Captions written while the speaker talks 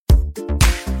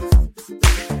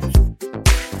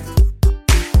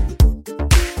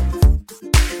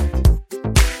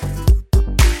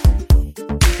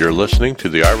You're listening to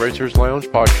the iRacers Lounge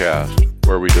podcast,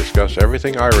 where we discuss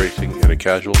everything iRacing in a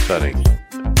casual setting.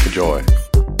 Enjoy.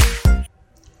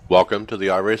 Welcome to the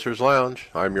iRacers Lounge.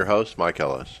 I'm your host, Mike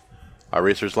Ellis.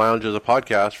 iRacers Lounge is a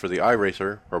podcast for the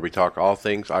iRacer, where we talk all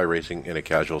things iRacing in a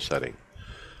casual setting.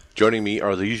 Joining me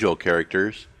are the usual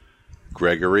characters,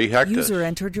 Gregory Hectus. User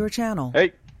entered your channel.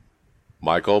 Hey.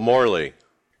 Michael Morley.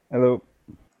 Hello.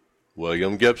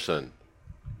 William Gibson.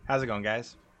 How's it going,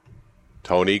 guys?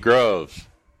 Tony Groves.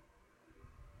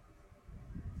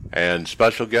 And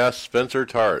special guest, Spencer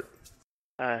Tart.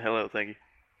 Hello, thank you.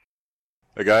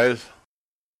 Hey, guys.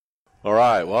 All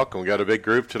right, welcome. We got a big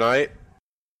group tonight.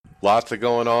 Lots of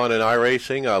going on in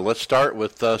iRacing. Let's start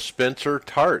with Spencer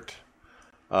Tart.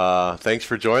 Thanks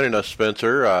for joining us,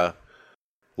 Spencer.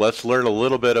 Let's learn a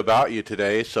little bit about you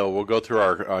today. So we'll go through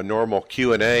our normal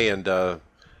Q&A. And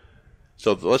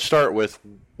so let's start with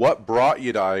what brought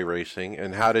you to iRacing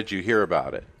and how did you hear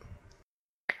about it?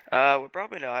 What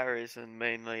brought me to iRacing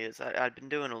mainly is I'd been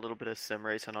doing a little bit of sim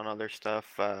racing on other stuff,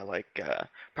 like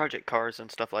Project Cars and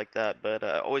stuff like that, but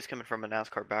always coming from a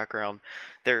NASCAR background,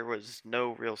 there was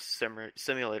no real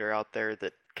simulator out there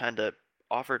that kind of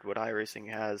offered what iRacing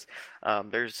has.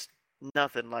 There's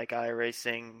nothing like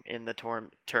iRacing in the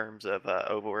terms of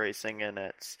oval racing, and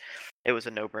it was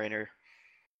a no-brainer.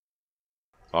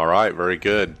 All right, very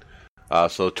good.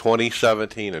 So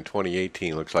 2017 and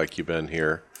 2018 looks like you've been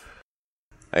here.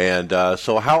 And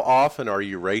so how often are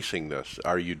you racing this?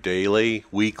 Are you daily,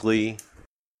 weekly?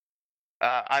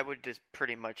 I would just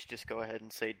pretty much just go ahead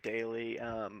and say daily,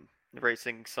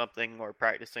 racing something or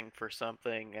practicing for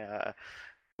something,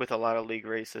 with a lot of league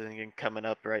racing coming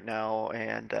up right now,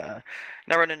 and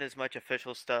not running as much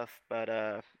official stuff, but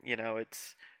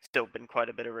it's still been quite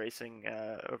a bit of racing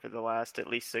over the last at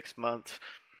least 6 months.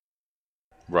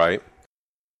 Right.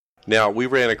 Now, we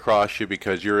ran across you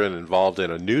because you're involved in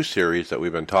a new series that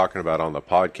we've been talking about on the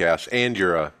podcast, and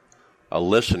you're a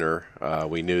listener.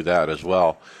 We knew that as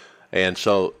well. And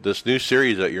so this new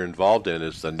series that you're involved in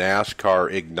is the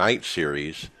NASCAR Ignite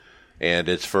series, and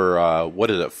it's for,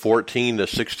 14 to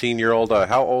 16-year-old?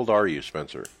 How old are you,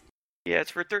 Spencer? Yeah,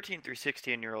 it's for 13 through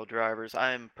 16-year-old drivers.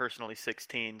 I'm personally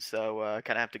 16, so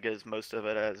kind of have to get as most of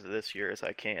it as this year as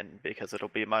I can because it'll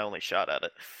be my only shot at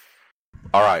it.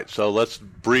 All right, so let's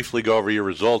briefly go over your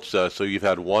results. So you've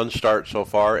had one start so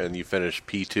far, and you finished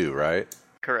P2, right?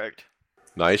 Correct.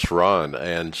 Nice run.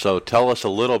 And so tell us a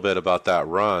little bit about that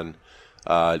run.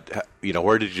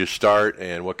 Where did you start,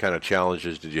 and what kind of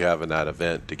challenges did you have in that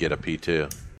event to get a P2?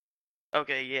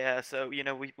 Okay, yeah, so,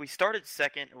 we started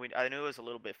second. I knew it was a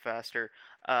little bit faster.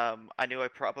 I knew I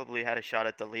probably had a shot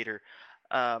at the leader.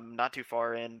 Not too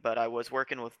far in, but I was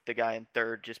working with the guy in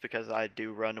third just because I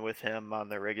do run with him on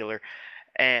the regular.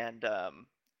 And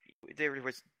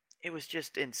it was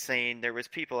just insane. There was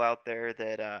people out there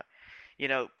that,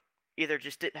 either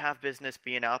just didn't have business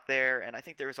being out there, and I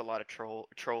think there was a lot of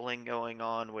trolling going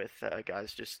on with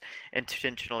guys just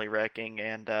intentionally wrecking,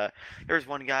 and there was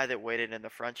one guy that waited in the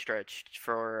front stretch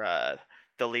for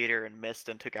the leader and missed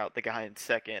and took out the guy in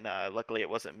second. Luckily, it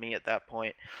wasn't me at that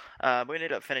point. We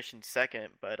ended up finishing second,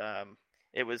 but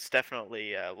it was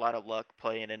definitely a lot of luck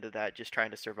playing into that, just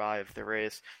trying to survive the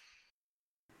race.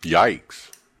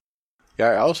 Yikes. Yeah,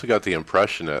 I also got the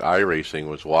impression that iRacing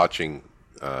was watching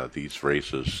these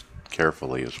races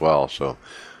carefully as well, so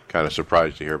kind of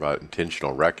surprised to hear about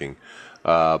intentional wrecking.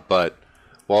 My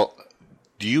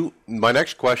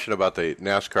next question about the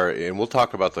NASCAR, and we'll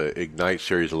talk about the Ignite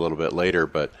series a little bit later,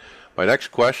 but my next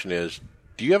question is,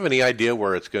 do you have any idea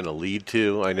where it's going to lead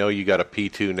to? I know you got a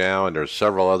P2 now, and there's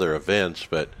several other events,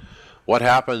 but what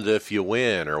happens if you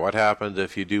win, or what happens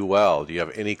if you do well? Do you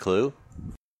have any clue?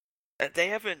 They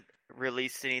haven't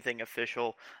released anything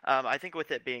official. I think with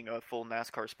it being a full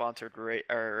NASCAR sponsored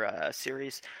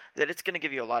series, that it's going to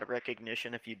give you a lot of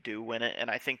recognition if you do win it, and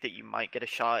I think that you might get a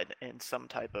shot in some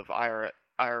type of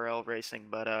IRL racing,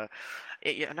 but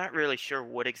I'm not really sure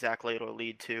what exactly it'll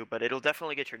lead to, but it'll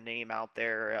definitely get your name out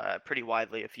there pretty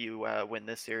widely if you win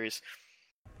this series.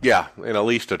 Yeah, and at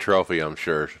least a trophy, I'm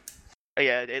sure.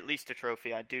 Yeah, at least a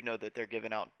trophy. I do know that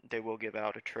they will give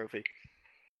out a trophy.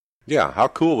 Yeah, how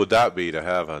cool would that be to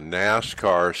have a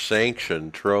NASCAR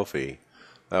sanctioned trophy?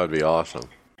 That would be awesome.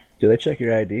 Do they check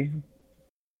your ID?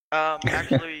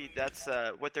 Actually, that's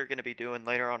what they're going to be doing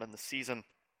later on in the season.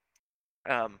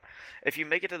 If you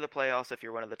make it to the playoffs, if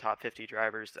you're one of the top 50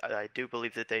 drivers, I do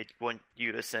believe that they want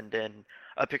you to send in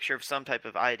a picture of some type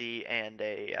of ID and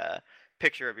a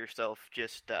picture of yourself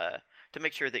just to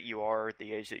make sure that you are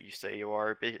the age that you say you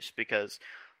are, just because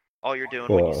all you're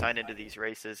doing when you sign into these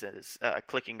races is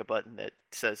clicking a button that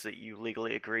says that you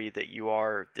legally agree that you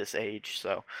are this age.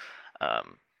 So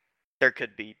there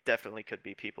definitely could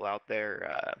be people out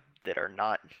there that are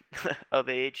not of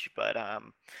age, but I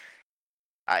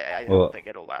don't Well, think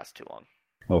it'll last too long.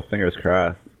 well, fingers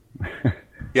crossed.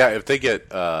 Yeah, if they get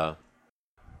far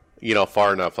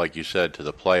enough, like you said, to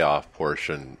the playoff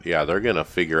portion, yeah, they're going to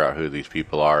figure out who these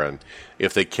people are, and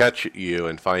if they catch you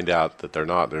and find out that they're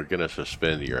not, they're going to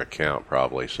suspend your account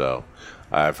probably. So,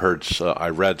 I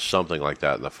read something like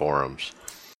that in the forums.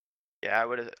 Yeah,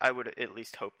 I would at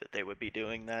least hope that they would be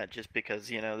doing that, just because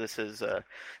this is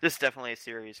definitely a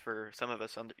series for some of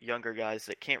us younger guys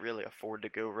that can't really afford to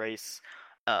go race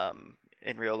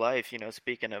in real life.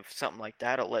 Speaking of something like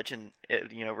that, a legend,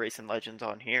 racing legends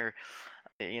on here,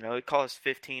 it costs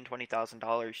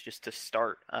 $15,000-$20,000 just to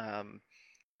start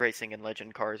racing in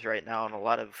legend cars right now, and a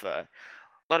lot of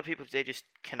people, they just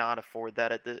cannot afford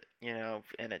that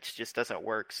and it just doesn't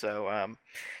work. So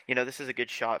this is a good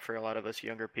shot for a lot of us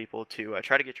younger people to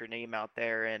try to get your name out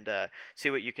there and see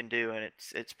what you can do, and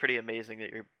it's pretty amazing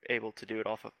that you're able to do it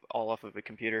all off of a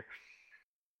computer.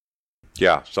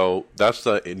 Yeah, so that's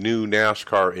the new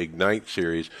NASCAR Ignite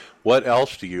series. What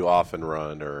else do you often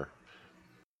run, or?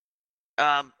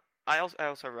 I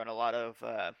also run a lot of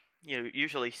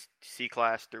usually C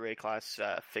class through A class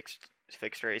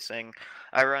fixed racing.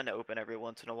 I run open every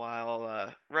once in a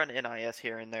while. Run NIS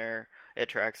here and there at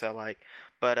tracks I like.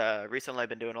 But recently I've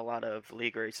been doing a lot of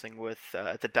league racing with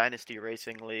the Dynasty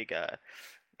Racing League.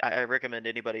 I recommend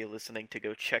anybody listening to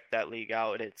go check that league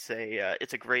out. It's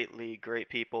a great league, great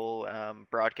people,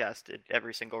 broadcasted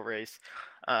every single race,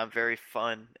 very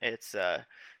fun. It's a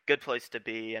good place to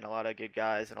be, and a lot of good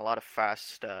guys and a lot of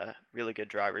fast, really good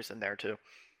drivers in there too.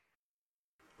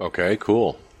 Okay,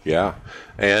 cool. Yeah.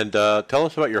 And tell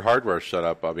us about your hardware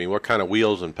setup. I mean, what kind of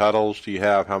wheels and pedals do you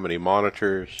have? How many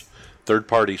monitors?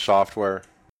 Third-party software?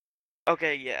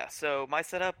 Okay, yeah. So my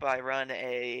setup, I run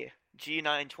a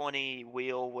G920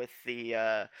 wheel with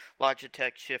the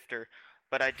Logitech shifter,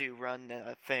 but I do run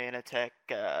the Fanatec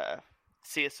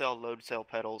CSL load cell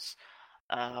pedals,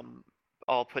 um,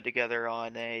 all put together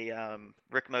on a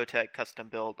Rick Motec custom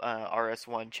built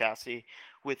RS1 chassis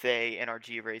with a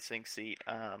NRG racing seat.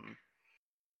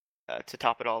 To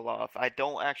top it all off, I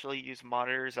don't actually use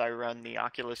monitors. I run the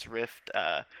Oculus Rift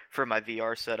for my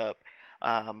VR setup.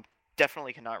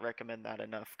 Definitely cannot recommend that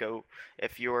enough. Go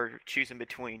if you're choosing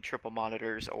between triple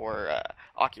monitors or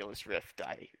Oculus Rift.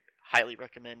 I highly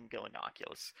recommend going to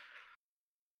Oculus.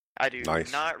 I do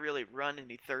Nice. not really run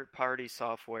any third-party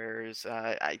softwares.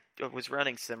 I was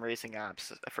running some racing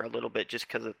apps for a little bit just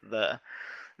because of the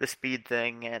speed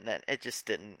thing, and then it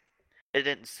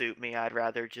didn't suit me. I'd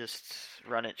rather just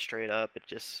run it straight up. It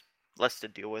just less to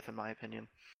deal with, in my opinion.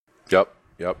 Yep.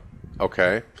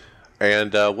 Okay.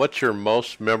 And what's your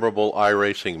most memorable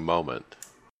iRacing moment?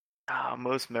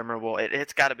 Most memorable.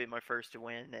 It's got to be my first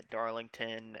win at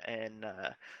Darlington and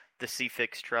the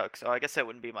C-Fix truck. So I guess that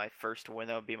wouldn't be my first win.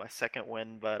 That would be my second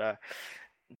win. But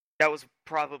that was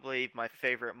probably my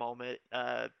favorite moment.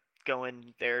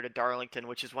 Going there to Darlington,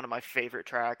 which is one of my favorite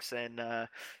tracks, and I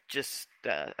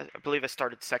believe I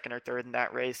started second or third in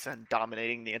that race and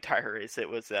dominating the entire race. It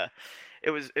was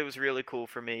really cool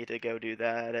for me to go do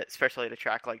that, especially at a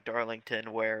track like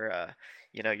Darlington, where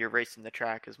you're racing the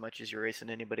track as much as you're racing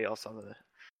anybody else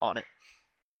on it.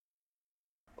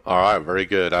 All right, very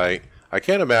good. I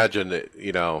can't imagine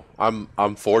that,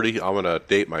 I'm 40. I'm going to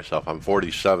date myself. I'm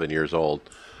 47 years old.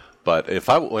 But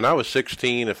when I was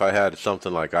 16, if I had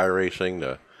something like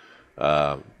iRacing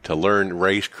to learn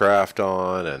racecraft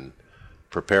on and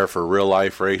prepare for real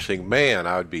life racing, man,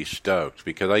 I would be stoked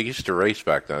because I used to race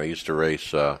back then. I used to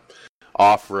race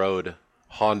off-road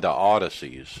Honda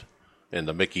Odysseys in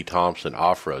the Mickey Thompson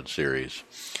off-road series,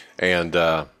 and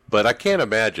but I can't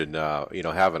imagine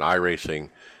having iRacing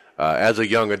as a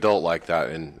young adult like that,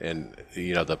 and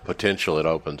the potential it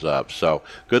opens up. So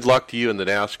good luck to you in the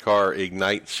NASCAR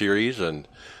Ignite series, and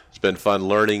it's been fun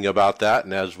learning about that.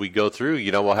 And as we go through,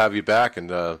 we'll have you back,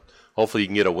 and hopefully you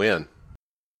can get a win.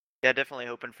 Yeah, definitely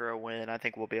hoping for a win. I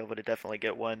think we'll be able to definitely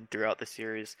get one throughout the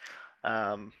series.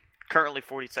 Currently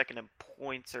 42nd in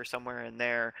points or somewhere in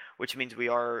there, which means we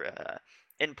are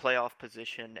in playoff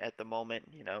position at the moment.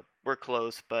 We're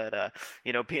close, but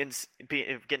getting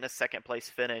a second place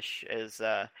finish is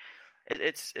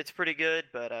it's pretty good.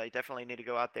 But you definitely need to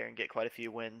go out there and get quite a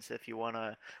few wins if you want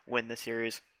to win the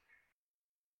series.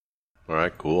 All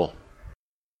right, cool.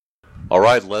 All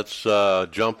right, let's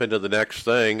jump into the next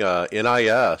thing.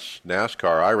 NIS,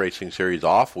 NASCAR iRacing Series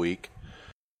off week.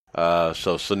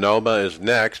 So Sonoma is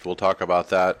next. We'll talk about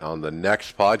that on the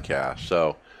next podcast.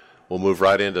 So we'll move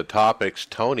right into topics.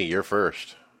 Tony, you're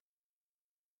first.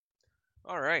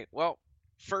 All right. Well,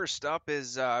 first up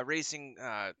is racing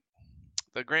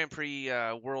the Grand Prix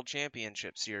World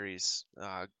Championship Series.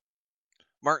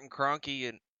 Martin Kroenke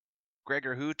and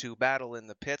Gregor Hutu battle in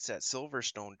the pits at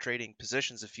Silverstone, trading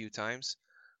positions a few times.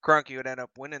 Kroenke would end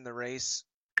up winning the race.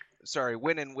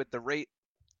 Winning with the rate.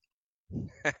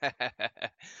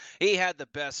 He had the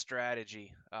best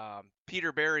strategy.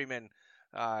 Peter Berryman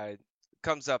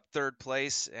comes up third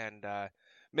place, and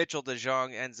Mitchell de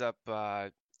Jong ends up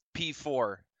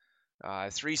P4,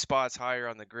 3 spots higher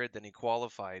on the grid than he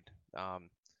qualified.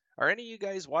 Are any of you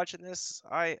guys watching this?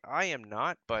 I am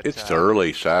not, but It's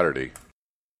early Saturday.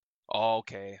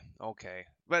 Okay.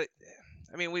 But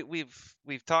I mean,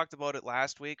 we've talked about it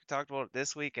last week, we talked about it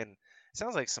this week, and it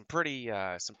sounds like some pretty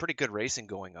good racing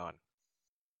going on.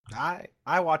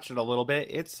 I watched it a little bit.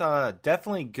 It's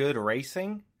definitely good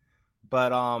racing, but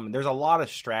there's a lot of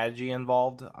strategy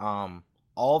involved.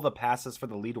 All the passes for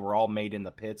the lead were all made in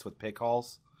the pits with pit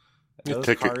calls. Those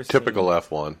cars Typical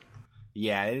F1.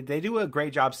 Yeah, they do a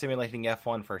great job simulating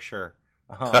F1 for sure.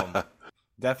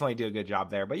 Definitely do a good job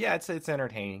there. But yeah, it's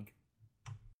entertaining.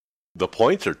 The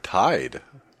points are tied.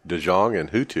 De Jong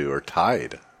and Hutu are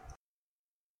tied.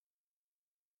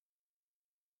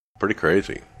 Pretty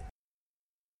crazy.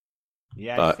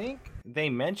 Yeah, I think they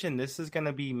mentioned this is going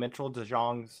to be Mitchell de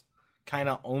Jong's kind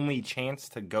of only chance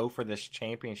to go for this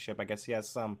championship. I guess he has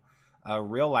some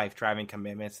real-life driving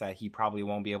commitments that he probably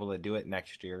won't be able to do it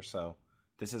next year. So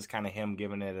this is kind of him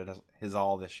giving it his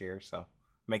all this year. So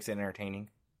makes it entertaining.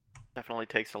 Definitely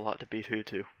takes a lot to beat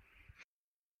Hutu.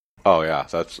 Oh, yeah.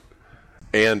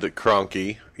 And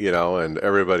Kroenke, and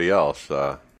everybody else.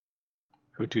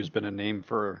 Hutu's been a name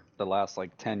for the last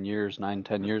 10 years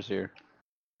here.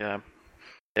 Yeah.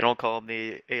 They don't call him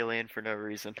the alien for no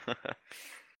reason.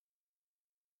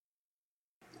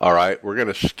 All right, we're going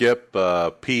to skip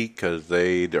Peak because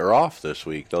they're off this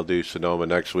week. They'll do Sonoma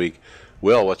next week.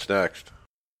 Will, what's next?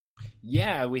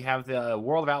 Yeah, we have the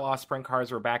World of Outlaw Sprint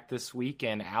Cars. We're back this week,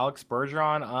 and Alex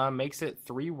Bergeron makes it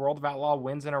 3 World of Outlaw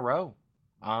wins in a row.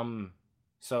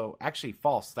 So actually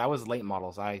false. That was late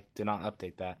models. I did not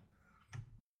update that.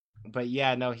 But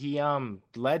yeah, no, he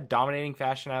led dominating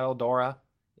fashion at Eldora.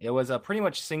 It was a pretty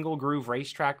much single groove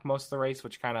racetrack most of the race,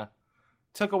 which kind of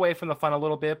took away from the fun a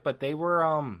little bit. But they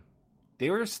were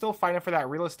still fighting for that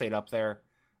real estate up there.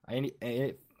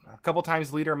 A couple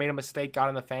times, leader made a mistake, got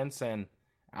in the fence, and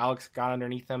Alex got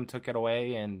underneath them, took it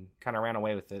away, and kind of ran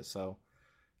away with it. So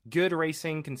good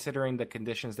racing considering the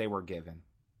conditions they were given.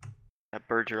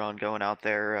 Bergeron going out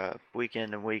there week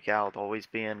in and week out, always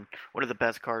being one of the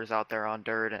best cars out there on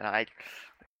dirt, and I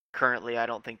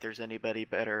don't think there's anybody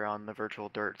better on the virtual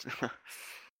dirt.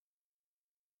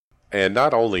 And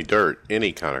not only dirt,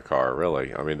 any kind of car,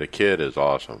 really. I mean, the kid is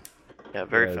awesome. Yeah,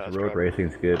 very fast. Road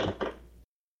racing's good.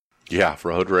 Yeah,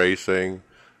 road racing,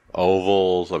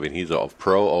 ovals. I mean, he's a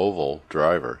pro oval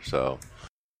driver, so.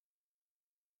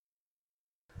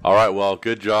 All right, well,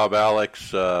 good job,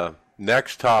 Alex.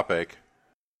 Next topic.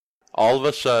 All of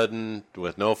a sudden,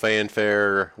 with no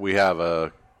fanfare, we have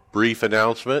a brief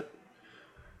announcement.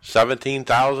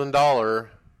 $17,000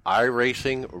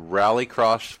 iRacing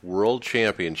Rallycross World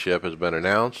Championship has been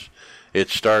announced. It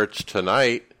starts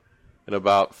tonight in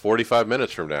about 45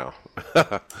 minutes from now.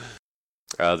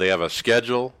 They have a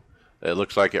schedule. It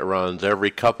looks like it runs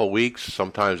every couple weeks,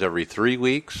 sometimes every 3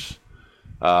 weeks,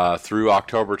 through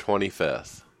October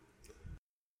 25th.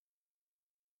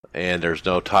 And there's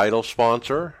no title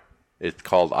sponsor. It's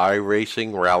called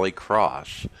iRacing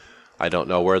Rallycross. I don't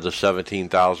know where the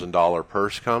 $17,000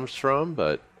 purse comes from,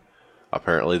 but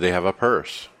apparently they have a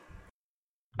purse.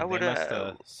 I would They must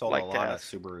have sold like a to lot of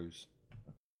ask. Subarus.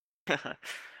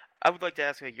 I would like to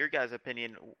ask your guys'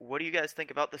 opinion. What do you guys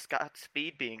think about the Scott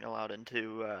Speed being allowed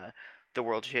into the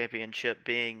World Championship,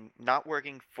 being not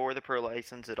working for the pro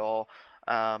license at all,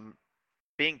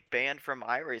 being banned from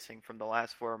iRacing from the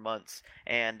last 4 months,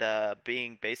 and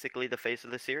being basically the face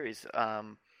of the series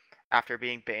after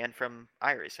being banned from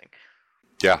iRacing?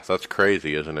 Yeah, that's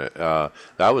crazy, isn't it?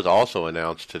 That was also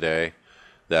announced today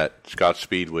that Scott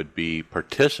Speed would be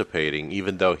participating,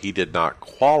 even though he did not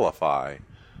qualify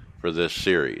for this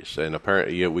series. And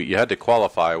apparently, you had to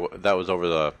qualify. That was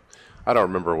over I don't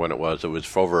remember when it was. It was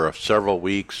for over several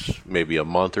weeks, maybe a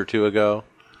month or two ago.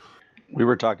 We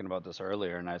were talking about this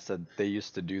earlier, and I said they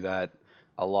used to do that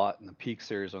a lot in the Peak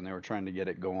Series when they were trying to get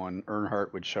it going.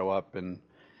 Earnhardt would show up, and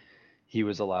he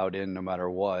was allowed in no matter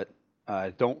what.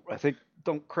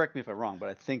 Don't correct me if I'm wrong, but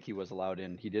I think he was allowed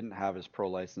in. He didn't have his pro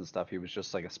license stuff. He was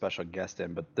just like a special guest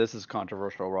in. But this is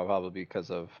controversial, probably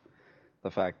because of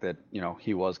the fact that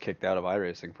he was kicked out of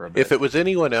iRacing for a bit. If it was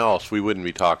anyone else, we wouldn't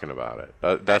be talking about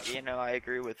it. That's I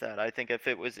agree with that. I think if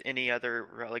it was any other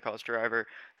rallycross driver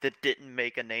that didn't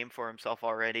make a name for himself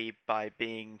already by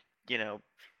being,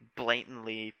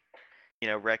 blatantly,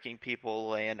 wrecking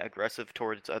people and aggressive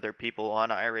towards other people on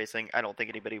iRacing, I don't think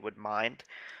anybody would mind.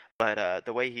 But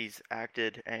the way he's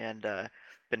acted and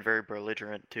been very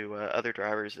belligerent to other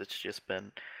drivers, it's just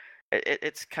been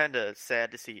it's kind of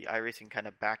sad to see iRacing kind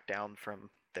of back down from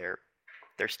their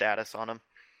status on him.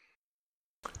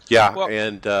 Yeah, Well-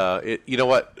 and you know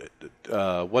what?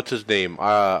 What's his name?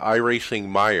 iRacing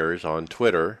Myers on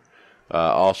Twitter,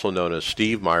 also known as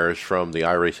Steve Myers from the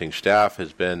iRacing staff,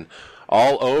 has been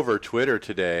all over Twitter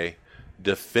today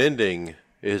defending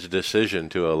his decision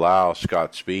to allow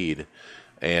Scott Speed.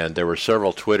 And there were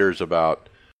several Twitters about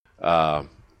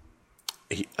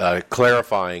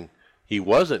clarifying he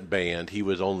wasn't banned, he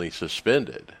was only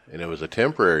suspended, and it was a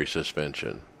temporary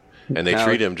suspension. And they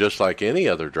treat him just like any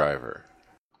other driver.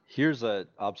 Here's an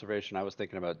observation I was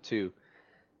thinking about too.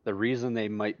 The reason they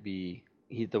might be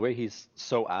the way he's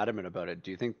so adamant about it.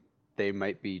 Do you think they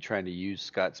might be trying to use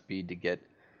Scott Speed to get,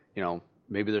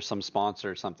 maybe there's some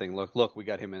sponsor or something? Look, we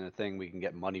got him in a thing. We can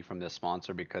get money from this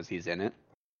sponsor because he's in it.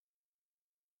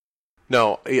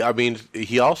 No, I mean,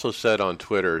 he also said on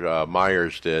Twitter,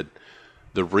 Myers did,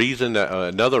 the reason that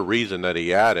another reason that he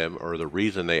had him, or the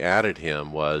reason they added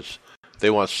him, was they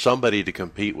want somebody to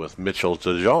compete with Mitchell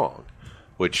DeJong,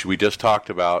 which we just talked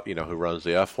about, who runs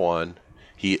the F1.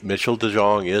 Mitchell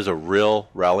DeJong is a real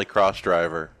rallycross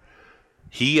driver.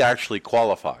 He actually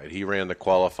qualified. He ran the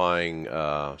qualifying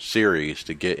series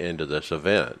to get into this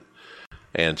event.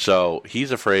 And so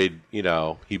he's afraid,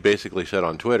 he basically said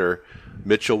on Twitter,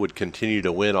 Mitchell would continue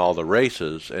to win all the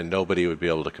races and nobody would be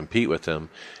able to compete with him.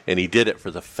 And he did it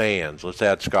for the fans. Let's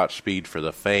add Scott Speed for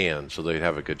the fans so they'd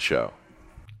have a good show.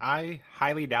 I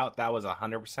highly doubt that was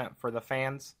 100% for the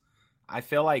fans. I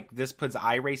feel like this puts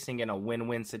iRacing in a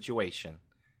win-win situation.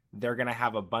 They're going to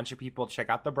have a bunch of people check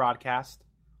out the broadcast.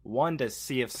 One, to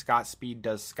see if Scott Speed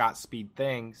does Scott Speed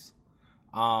things.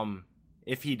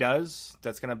 If he does,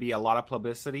 that's going to be a lot of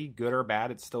publicity, good or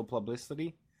bad, it's still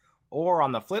publicity. Or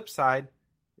on the flip side,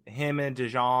 him and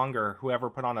DeJong or whoever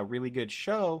put on a really good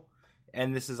show,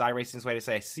 and this is iRacing's way to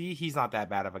say, see, he's not that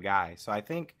bad of a guy. So I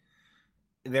think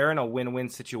they're in a win-win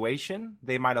situation.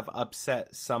 They might have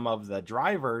upset some of the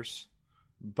drivers,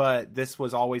 but this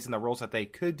was always in the rules that they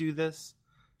could do this.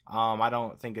 I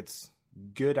don't think it's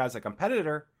good as a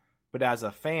competitor, but as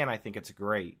a fan, I think it's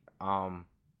great.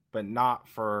 But not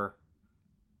for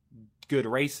good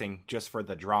racing, just for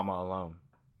the drama alone.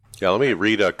 Yeah, let me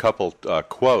read a couple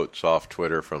quotes off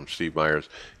Twitter from Steve Myers.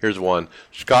 Here's one.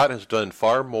 Scott has done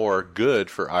far more good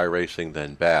for iRacing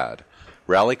than bad.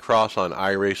 Rallycross on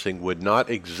iRacing would not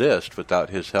exist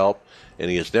without his help, and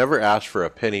he has never asked for a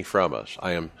penny from us.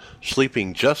 I am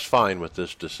sleeping just fine with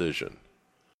this decision.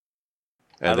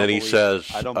 And then he says...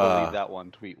 I don't believe that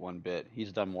one tweet one bit.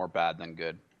 He's done more bad than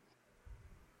good.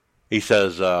 He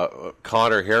says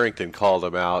Connor Harrington called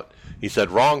him out. He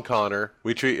said, wrong, Connor.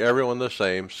 We treat everyone the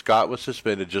same. Scott was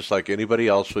suspended just like anybody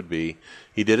else would be.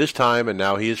 He did his time, and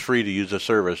now he is free to use the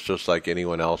service just like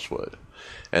anyone else would.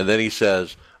 And then he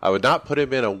says, I would not put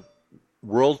him in a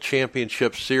World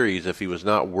Championship series if he was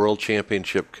not World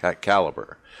Championship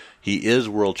caliber. He is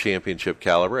World Championship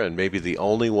caliber and maybe the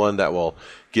only one that will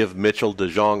give Mitchell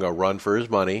DeJong a run for his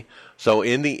money. So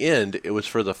in the end, it was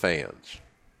for the fans.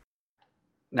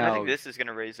 And I think this is going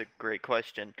to raise a great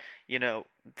question.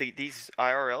 These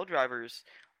IRL drivers,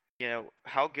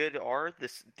 how good are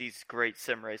these great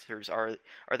sim racers? Are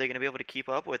they going to be able to keep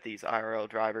up with these IRL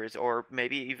drivers, or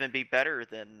maybe even be better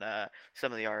than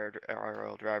some of the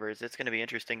IRL drivers? It's going to be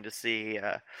interesting to see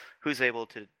who's able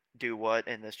to do what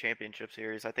in this championship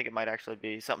series. I think it might actually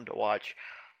be something to watch.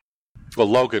 Well,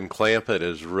 Logan Clampett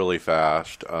is really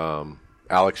fast.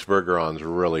 Alex Bergeron's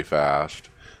really fast.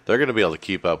 They're going to be able to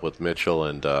keep up with Mitchell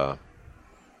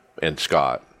and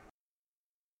Scott.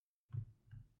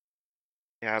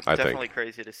 Yeah, it's definitely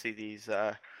crazy to see these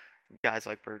guys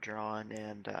like Bergeron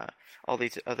and all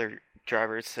these other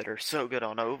drivers that are so good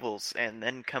on ovals and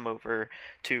then come over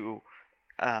to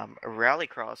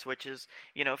rallycross, which is,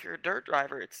 if you're a dirt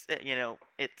driver, it's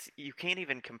you can't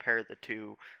even compare the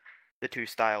two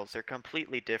styles. They're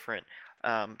completely different.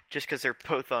 Just because they're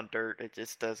both on dirt, it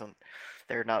just doesn't.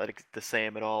 They're not the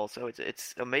same at all. So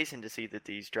it's amazing to see that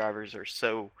these drivers are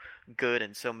so good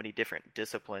in so many different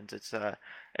disciplines.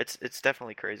 It's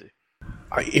definitely crazy.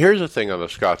 Here's the thing on the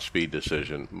Scott Speed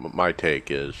decision. My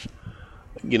take is,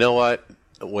 you know what?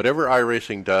 Whatever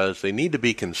iRacing does, they need to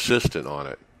be consistent on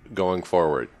it going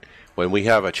forward. When we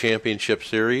have a championship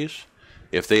series,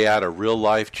 if they add a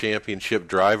real-life championship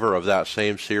driver of that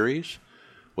same series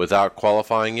without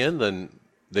qualifying in, then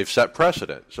they've set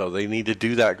precedent. So they need to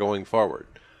do that going forward.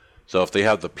 So if they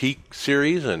have the Peak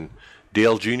Series and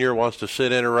Dale Jr. wants to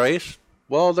sit in a race,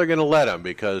 well, they're going to let him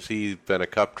because he's been a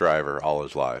Cup driver all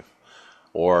his life.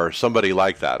 Or somebody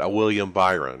like that, a William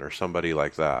Byron or somebody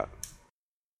like that.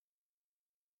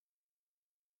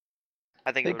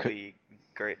 I think it would be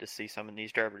great to see some of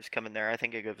these drivers come in there. I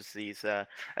think it gives the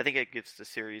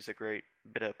series a great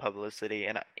bit of publicity.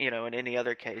 And in any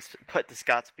other case, but the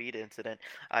Scott Speed incident,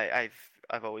 I've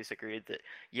always agreed that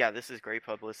this is great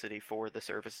publicity for the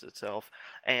service itself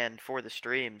and for the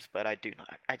streams. But I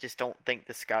just don't think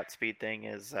the Scott Speed thing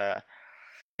is.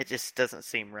 It just doesn't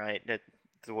seem right.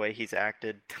 The way he's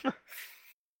acted.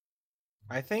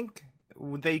 I think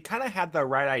they kind of had the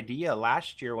right idea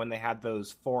last year when they had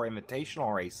those 4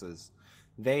 invitational races.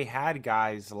 They had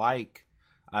guys like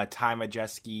Ty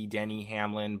Majeski, Denny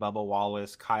Hamlin, Bubba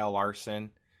Wallace, Kyle Larson.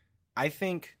 I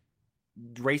think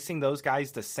racing those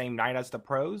guys the same night as the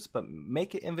pros, but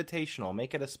make it invitational,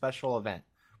 make it a special event.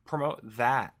 Promote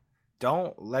that.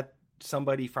 Don't let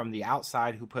somebody from the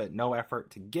outside who put no effort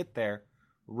to get there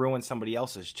ruin somebody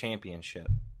else's championship.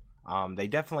 They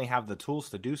definitely have the tools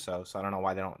to do so I don't know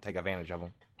why they don't take advantage of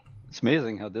them. It's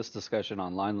amazing how this discussion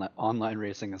on online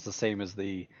racing is the same as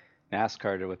the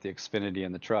NASCAR with the Xfinity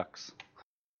and the trucks.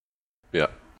 Yeah.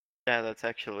 Yeah, that's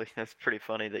pretty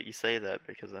funny that you say that,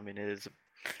 because it is,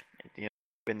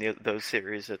 in those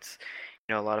series, it's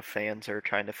a lot of fans are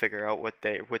trying to figure out what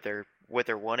they're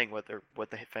wanting, what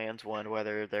the fans want,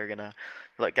 whether they're gonna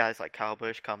let guys like Kyle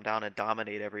Busch come down and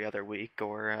dominate every other week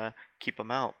or keep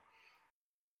them out.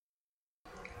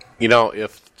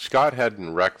 If Scott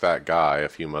hadn't wrecked that guy a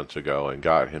few months ago and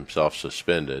got himself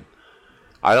suspended,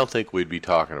 I don't think we'd be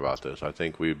talking about this. I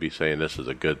think we'd be saying this is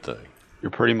a good thing.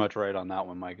 You're pretty much right on that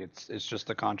one, Mike. It's just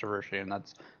a controversy, and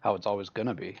that's how it's always going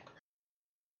to be.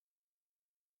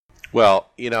 Well,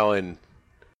 and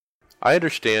I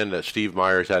understand that Steve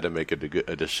Myers had to make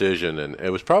a decision, and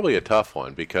it was probably a tough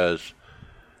one because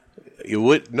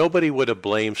nobody would have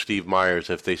blamed Steve Myers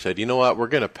if they said, you know what, we're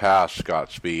going to pass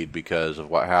Scott Speed because of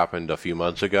what happened a few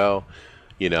months ago.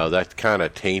 That kind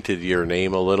of tainted your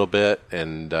name a little bit,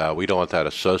 and we don't want that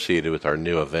associated with our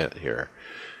new event here.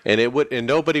 And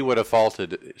nobody would have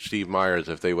faulted Steve Myers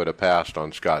if they would have passed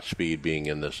on Scott Speed being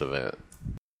in this event.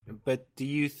 But do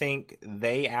you think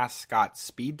they asked Scott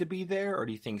Speed to be there, or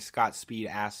do you think Scott Speed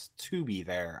asked to be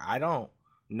there? I don't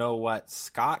know what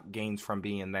Scott gains from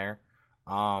being there.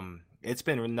 It's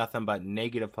been nothing but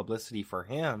negative publicity for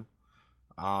him.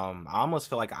 I almost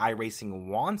feel like iRacing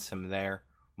wants him there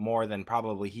more than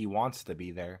probably he wants to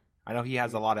be there. I know he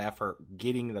has a lot of effort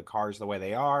getting the cars the way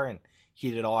they are, and he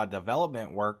did a lot of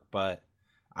development work, but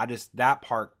that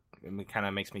part kind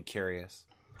of makes me curious.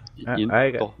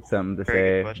 I got something to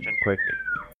say quick.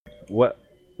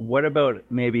 What about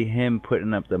maybe him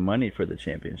putting up the money for the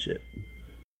championship?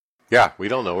 Yeah, we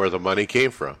don't know where the money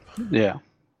came from. Yeah.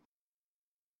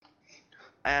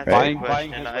 I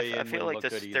feel like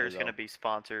there's going to be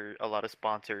a lot of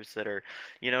sponsors that are,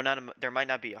 there might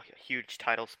not be a huge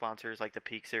title sponsors like the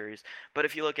Peak Series, but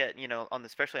if you look at,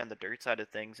 especially on the dirt side of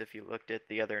things, if you looked at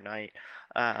the other night,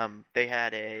 they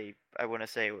had I want to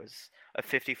say it was a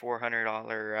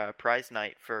 $5,400 prize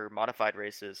night for modified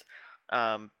races,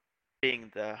 being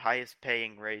the highest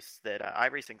paying race that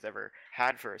iRacing's ever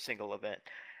had for a single event.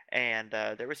 And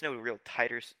there was no real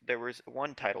there was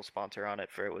one title sponsor on it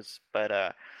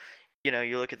but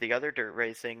you look at the other dirt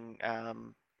racing,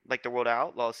 like the World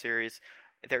Outlaw Series,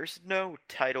 there's no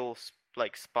title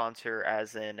sponsor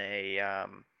as in a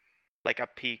like a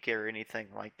Peak or anything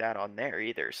like that on there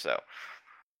either. So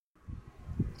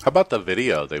how about the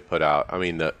video they put out?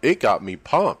 It got me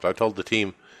pumped. I told the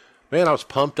team, man, I was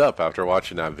pumped up after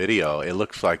watching that video. It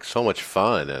looks like so much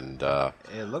fun, and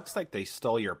it looks like they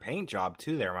stole your paint job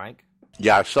too there, Mike.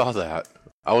 Yeah, I saw that.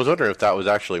 I was wondering if that was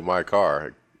actually my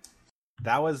car.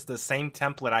 That was the same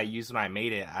template I used when I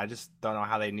made it. I just don't know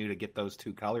how they knew to get those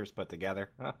two colors put together.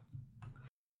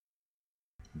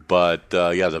 But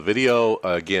the video,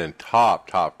 again,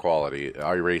 top quality.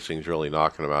 iRacing's really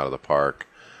knocking them out of the park.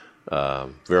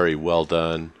 Very well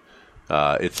done.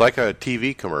 It's like a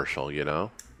TV commercial, Yeah,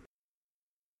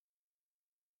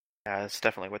 it's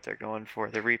definitely what they're going for.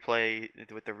 The replay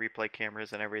with the replay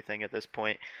cameras and everything at this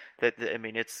point.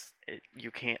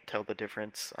 You can't tell the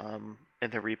difference in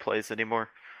the replays anymore.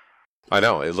 I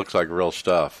know, it looks like real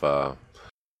stuff.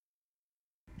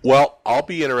 Well, I'll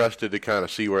be interested to kind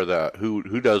of see where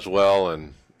who does well,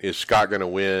 and is Scott going to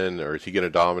win, or is he going to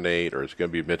dominate, or is it going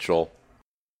to be Mitchell?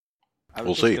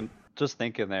 We'll see. Just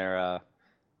thinking there,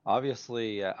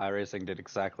 Obviously, iRacing did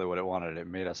exactly what it wanted. It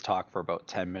made us talk for about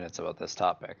 10 minutes about this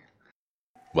topic.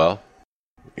 Well,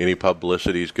 any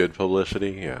publicity is good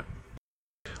publicity, yeah.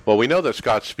 Well, we know that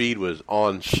Scott Speed was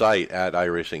on site at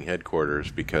iRacing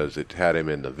headquarters because it had him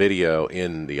in the video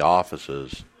in the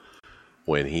offices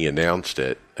when he announced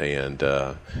it, and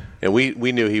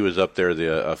we knew he was up there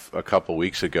a couple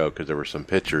weeks ago because there were some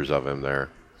pictures of him there.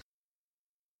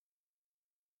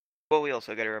 Well, we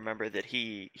also got to remember that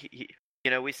he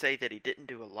we say that he didn't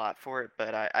do a lot for it,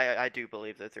 but I do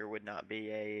believe that there would not be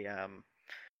a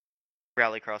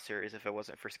Rallycross series if it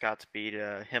wasn't for Scott Speed,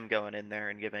 him going in there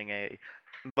and giving a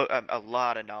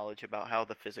lot of knowledge about how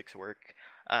the physics work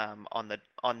on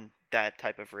that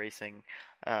type of racing.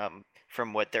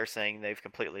 From what they're saying, they've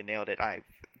completely nailed it. I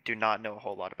do not know a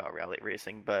whole lot about rally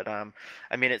racing, but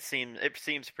I mean, it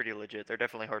seems pretty legit. They're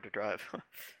definitely hard to drive.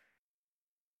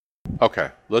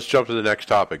 Okay, let's jump to the next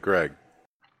topic, Greg.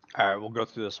 All right, we'll go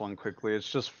through this one quickly. It's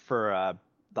just for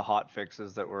the hot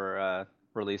fixes that were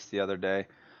released the other day.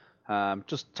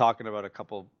 Just talking about a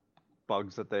couple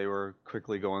bugs that they were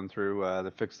quickly going through.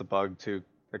 They fixed the bug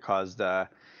that caused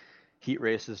heat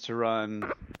races to run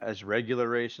as regular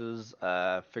races.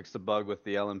 Fixed the bug with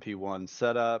the LMP1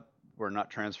 setup. We're not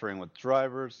transferring with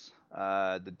drivers.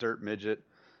 The dirt midget.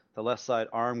 The left side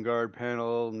arm guard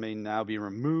panel may now be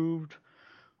removed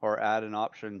or add an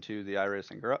option to the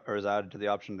iRacing or is added to the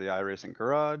option to the iRacing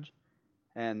garage.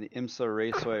 And the IMSA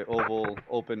Raceway Oval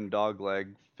open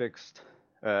dogleg fixed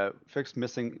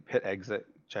missing pit exit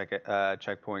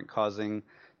checkpoint, causing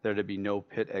there to be no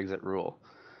pit exit rule.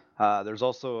 There's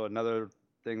also another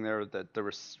thing there that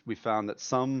we found that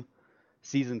some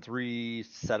season 3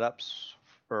 setups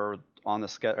or on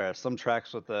the some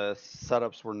tracks with the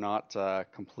setups were not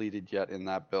completed yet in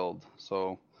that build.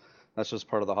 So that's just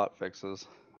part of the hot fixes.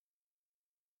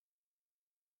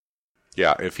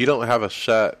 Yeah, if you don't have a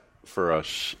set for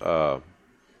a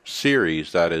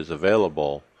series that is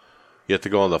available, you have to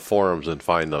go on the forums and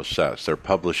find those sets. They're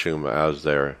publishing them as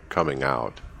they're coming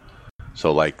out.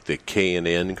 So like the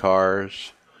K&N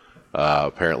cars,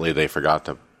 apparently they forgot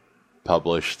to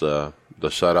publish the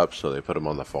setup, so they put them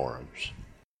on the forums.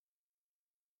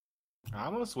 I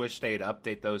almost wish they'd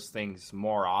update those things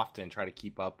more often, try to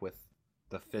keep up with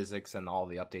the physics and all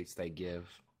the updates they give.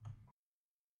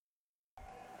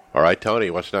 All right, Tony,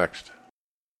 what's next?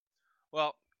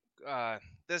 Well,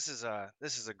 this is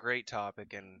a great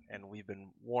topic, and we've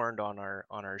been warned on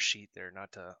our sheet there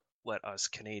not to let us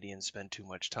Canadians spend too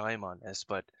much time on this.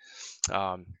 But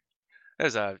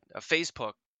there's a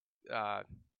Facebook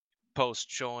post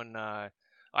showing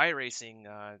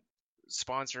iRacing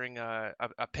sponsoring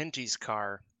a Pinty's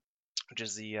car, which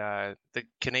is the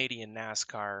Canadian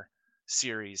NASCAR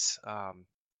series.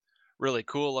 Really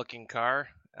cool looking car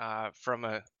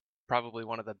from probably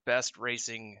one of the best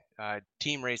racing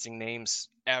team racing names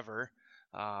ever.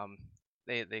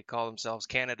 They call themselves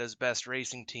Canada's Best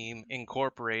Racing Team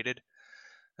Incorporated.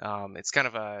 It's kind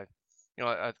of a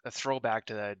throwback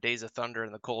to the Days of Thunder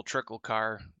and the Cole Trickle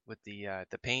car with the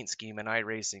paint scheme and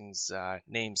iRacing's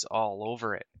names all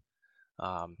over it.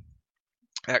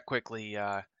 That quickly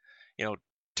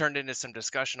turned into some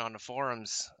discussion on the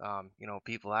forums.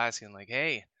 People asking like,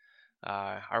 hey,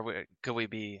 could we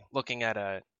be looking at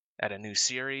a new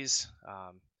series,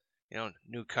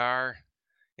 new car,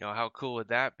 how cool would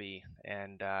that be?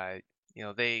 And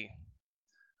they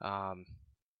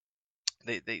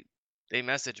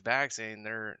message back saying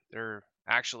they're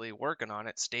actually working on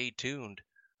it. Stay tuned.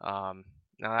 Now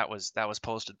that was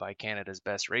posted by Canada's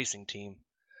Best Racing Team.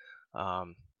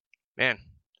 Man,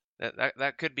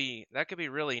 that could be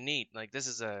really neat. Like this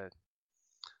is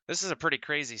a pretty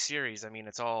crazy series. I mean,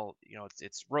 it's all,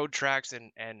 it's road tracks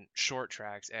and short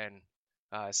tracks, and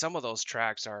some of those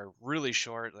tracks are really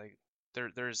short. Like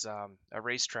there's a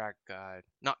racetrack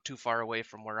not too far away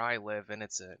from where I live, and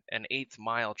it's an 8th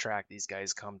mile track these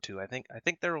guys come to. I think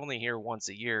they're only here once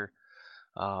a year.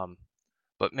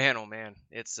 But man, oh man,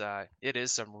 it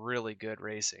is some really good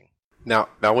racing. Now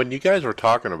when you guys were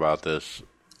talking about this,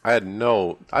 I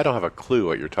don't have a clue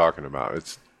what you're talking about.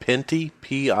 It's Pinty,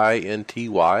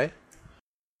 Pinty.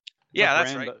 Yeah,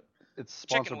 that's right. It's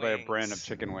sponsored by a brand of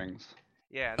chicken wings.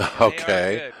 Yeah, okay.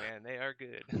 They are good, man. They are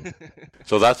good.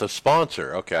 So that's a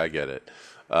sponsor. Okay, I get it.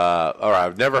 All right,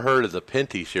 I've never heard of the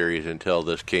Pinty series until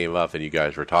this came up and you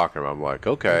guys were talking about it. I'm like,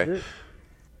 okay.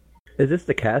 Is this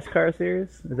the CASCAR series?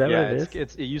 Is that what it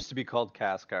is? It used to be called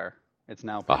CASCAR. It's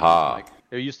now Pinty. Aha.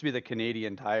 It used to be the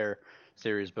Canadian Tire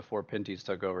series before Pinty's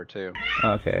took over too.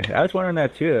 Okay, I was wondering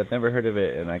that too. I've never heard of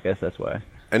it, and I guess that's why.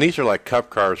 And these are like cup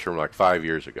cars from like 5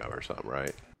 years ago or something,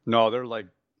 right? No, they're like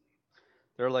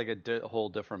a whole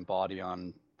different body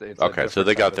on Okay, so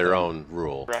they got their own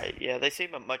rule. Right. Yeah, they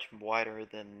seem much wider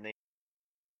than the.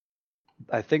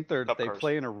 I think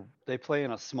they play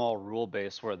in a small rule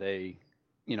base where they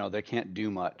can't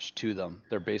do much to them.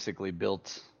 They're basically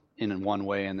built in one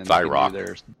way, and then they can do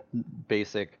their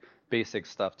basic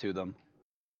stuff to them.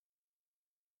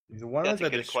 That's a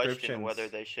good question whether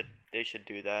they should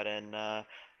do that in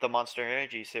the Monster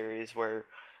Energy series, where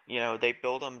they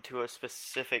build them to a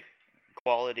specific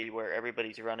quality where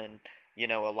everybody's running,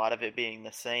 a lot of it being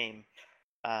the same.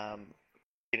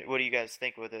 What do you guys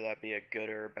think? Whether that be a good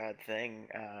or a bad thing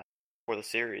for the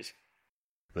series?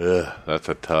 That's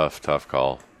a tough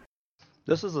call.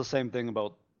 This is the same thing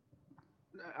about.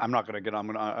 I'm not gonna get. I'm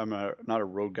not a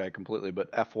road guy completely,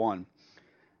 but F1.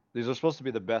 These are supposed to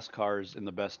be the best cars in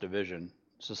the best division.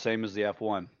 It's the same as the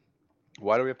F1.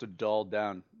 Why do we have to dull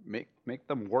down? Make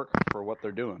them work for what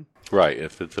they're doing. Right.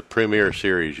 If it's a premier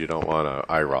series, you don't want to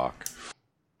IROC.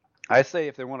 I say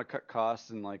if they want to cut costs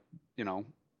and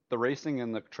the racing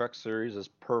in the truck series is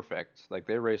perfect. Like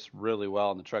they race really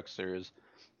well in the truck series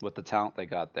with the talent they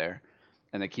got there,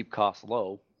 and they keep costs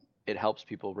low. It helps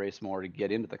people race more to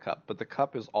get into the cup. But the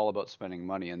cup is all about spending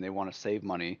money, and they want to save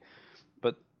money.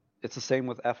 But it's the same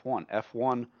with F1.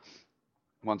 F1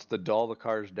 wants to dull the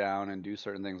cars down and do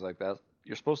certain things like that.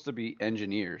 You're supposed to be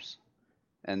engineers,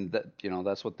 and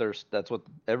that's what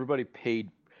everybody paid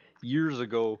years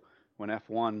ago when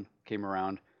F1 came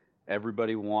around.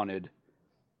 Everybody wanted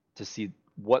to see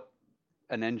what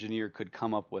an engineer could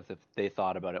come up with if they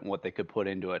thought about it and what they could put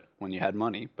into it when you had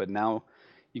money. But now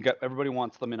everybody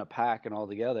wants them in a pack and all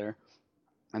together,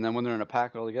 and then when they're in a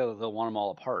pack all together, they'll want them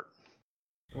all apart.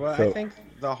 Well, I think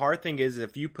the hard thing is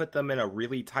if you put them in a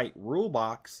really tight rule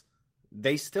box,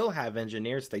 they still have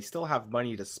engineers, they still have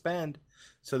money to spend,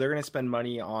 so they're going to spend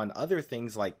money on other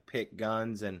things like pick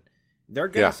guns, and they're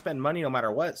going to spend money no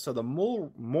matter what. So the more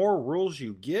rules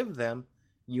you give them,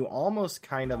 you almost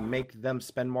kind of make them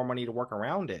spend more money to work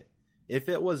around it. If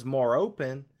it was more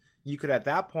open, you could at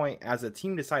that point as a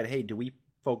team decide, hey, do we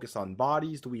focus on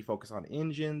bodies? Do we focus on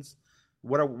engines?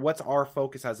 What's our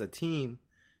focus as a team?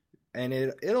 And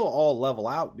it'll all level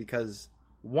out, because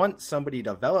once somebody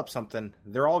develops something,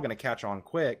 they're all going to catch on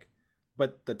quick.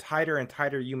 But the tighter and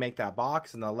tighter you make that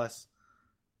box, and the less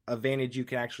advantage you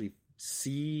can actually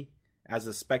see as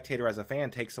a spectator, as a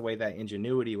fan, takes away that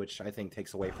ingenuity, which I think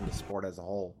takes away from the sport as a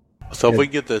whole. So if we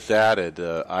get this added,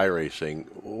 iRacing,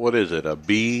 what is it, a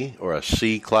B or a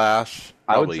C class?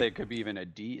 Probably. I would say it could be even a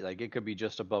D. Like it could be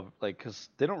just above, because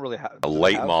they don't really have a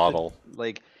late model.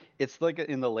 It's like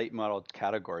in the late model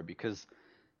category, because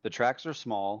the tracks are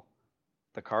small.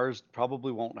 The cars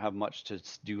probably won't have much to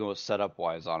do setup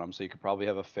wise on them, so you could probably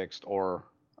have a fixed or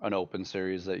an open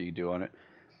series that you do on it.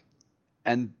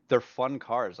 And they're fun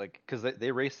cars, because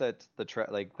they race at the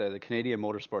the Canadian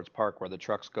Motorsports Park where the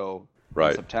trucks go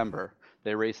in September.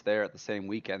 They race there at the same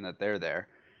weekend that they're there.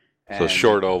 So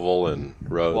short oval and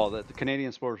road. Well, the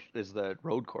Canadian Sport is the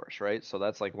road course, right? So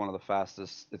that's like one of the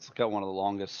fastest. It's got one of the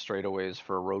longest straightaways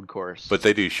for a road course. But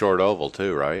they do short oval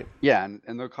too, right? Yeah,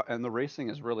 and the racing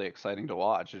is really exciting to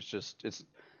watch. If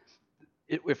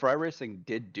iRacing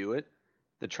did do it,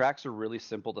 the tracks are really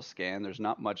simple to scan. There's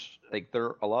not much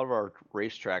a lot of our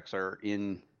racetracks are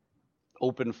in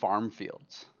open farm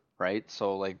fields. Right,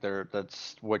 so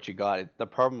that's what you got. The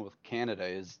problem with Canada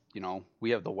is, we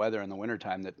have the weather in the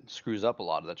wintertime that screws up a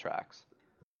lot of the tracks.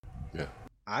 Yeah,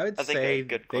 I would say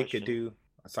they could do.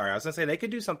 Sorry, I was gonna say they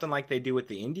could do something like they do with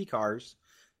the Indy cars.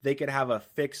 They could have a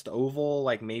fixed oval,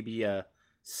 like maybe a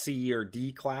C or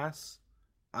D class,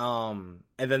 and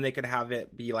then they could have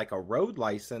it be like a road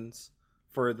license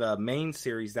for the main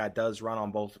series that does run on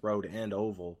both road and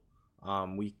oval.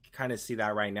 We kind of see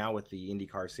that right now with the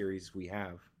IndyCar series we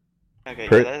have. Okay,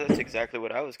 yeah, that's exactly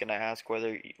what I was going to ask,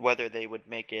 whether they would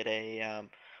make it a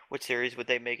what series would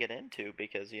they make it into,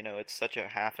 because it's such a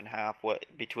half and half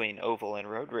between oval and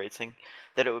road racing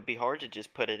that it would be hard to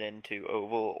just put it into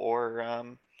oval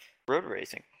or road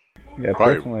racing. Yeah,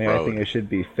 personally, I think it should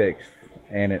be fixed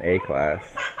and an A class.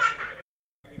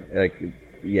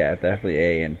 Yeah, definitely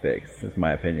A and fixed is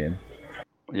my opinion.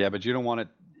 Yeah, but you don't want it.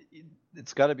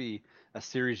 It's got to be a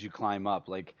series you climb up.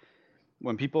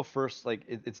 When people first,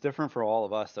 it's different for all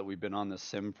of us that we've been on this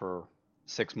sim for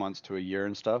 6 months to a year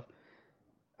and stuff.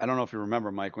 I don't know if you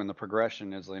remember, Mike, when the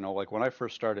progression is, when I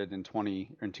first started in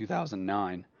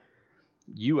 2009,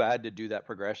 you had to do that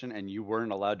progression and you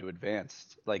weren't allowed to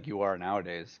advance like you are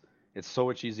nowadays. It's so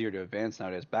much easier to advance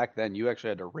nowadays. Back then, you actually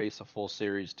had to race a full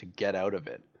series to get out of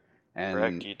it. And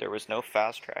correct. There was no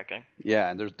fast tracking. Yeah,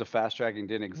 and the fast tracking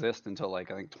didn't exist until I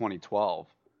think 2012.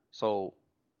 So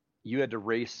you had to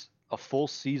race a full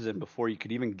season before you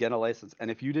could even get a license.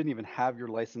 And if you didn't even have your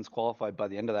license qualified by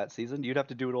the end of that season, you'd have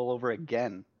to do it all over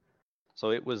again.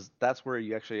 So that's where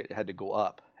you actually had to go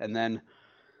up. And then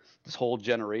this whole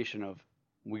generation of,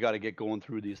 we got to get going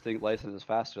through these licenses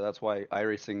faster. That's why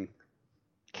iRacing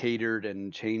catered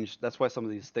and changed. That's why some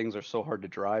of these things are so hard to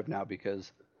drive now,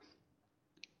 because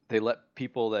they let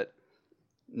people that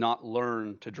not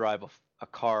learn to drive a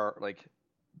car like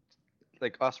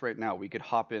us right now. We could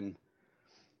hop in.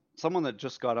 Someone that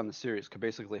just got on the series could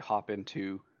basically hop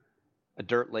into a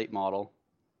dirt late model,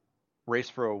 race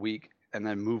for a week, and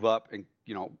then move up, and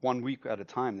 1 week at a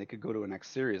time they could go to a next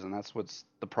series. And that's what's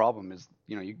the problem is,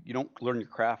 you don't learn your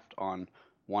craft on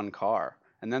one car,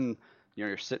 and then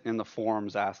you're sitting in the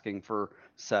forums asking for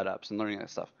setups and learning that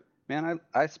stuff. Man,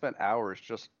 I spent hours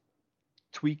just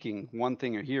tweaking one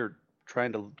thing or here,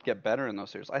 trying to get better in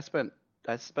those series. I spent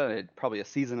probably a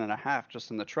season and a half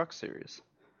just in the truck series.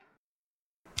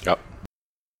 Yep.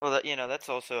 Well, that's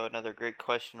also another great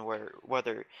question,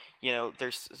 whether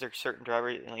there's certain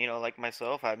drivers, like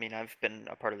myself. I mean, I've been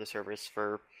a part of the service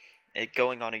for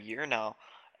going on a year now,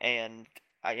 and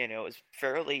it's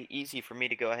fairly easy for me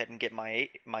to go ahead and get my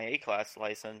A-class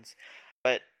license.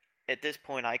 But at this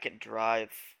point, I can drive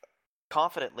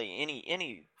confidently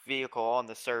any vehicle on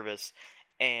the service,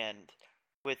 and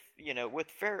with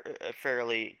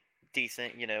fairly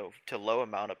decent, to low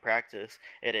amount of practice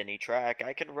at any track,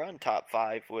 I can run top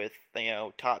 5 with,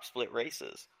 top split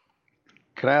races.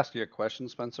 Can I ask you a question,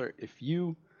 Spencer?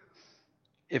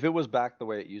 If it was back the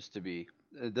way it used to be,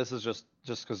 this is just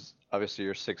because obviously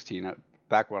you're 16.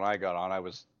 Back when I got on, I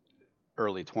was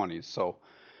early 20s. So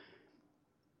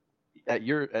at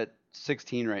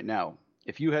 16 right now,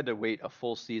 if you had to wait a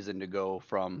full season to go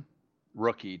from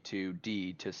rookie to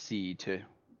D to C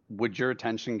would your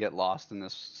attention get lost in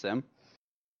this sim?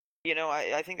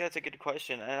 I think that's a good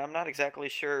question, and I'm not exactly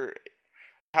sure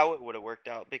how it would have worked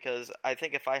out, because I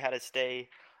think if I had to stay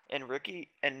in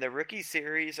the rookie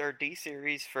series or D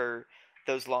series for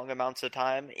those long amounts of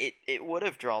time, it would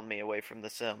have drawn me away from the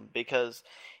sim, because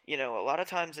a lot of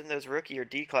times in those rookie or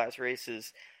D class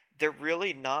races, they're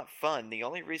really not fun. The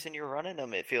only reason you're running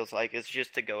them, it feels like, is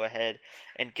just to go ahead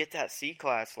and get that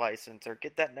C-class license or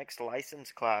get that next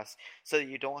license class, so that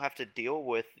you don't have to deal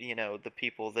with, the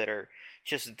people that are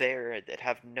just there that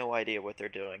have no idea what they're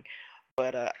doing.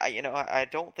 But I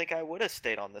don't think I would have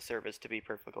stayed on the service, to be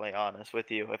perfectly honest with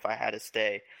you, if I had to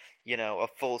stay, a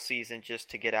full season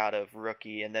just to get out of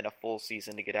rookie, and then a full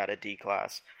season to get out of D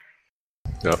class.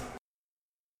 Yep.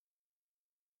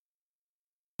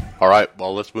 All right,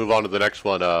 well, let's move on to the next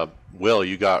one. Will,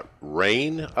 you got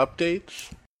rain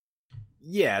updates?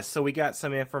 Yeah, so we got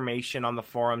some information on the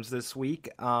forums this week.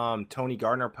 Tony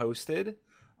Gardner posted.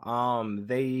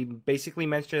 They basically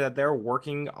mentioned that they're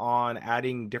working on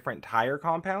adding different tire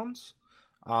compounds.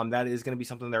 That is going to be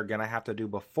something they're going to have to do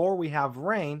before we have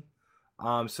rain.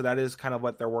 So that is kind of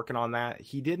what they're working on that.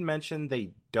 He did mention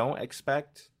they don't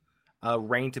expect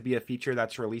rain to be a feature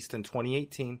that's released in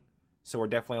 2018. So we're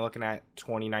definitely looking at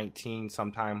 2019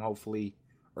 sometime, hopefully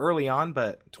early on,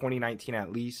 but 2019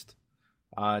 at least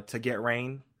to get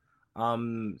rain.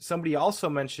 Somebody also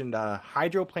mentioned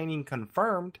hydroplaning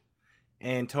confirmed,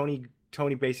 and Tony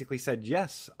basically said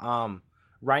yes.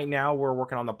 Right now we're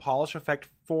working on the polish effect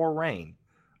for rain.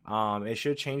 It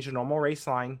should change the normal race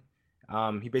line.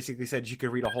 He basically said you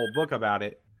could read a whole book about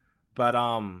it. But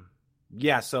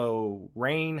yeah, so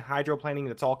rain, hydroplaning,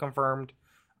 that's all confirmed.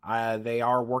 They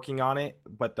are working on it,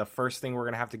 but the first thing we're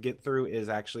going to have to get through is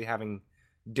actually having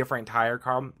different tire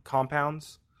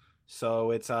compounds. So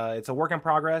it's a work in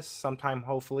progress, sometime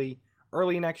hopefully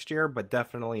early next year, but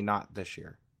definitely not this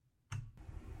year.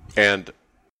 And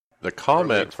the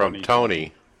comment from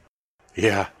Tony,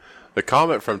 the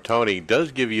comment from Tony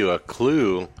does give you a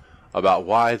clue about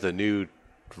why the new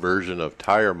version of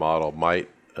tire model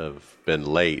might have been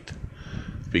late,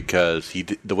 because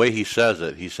the way he says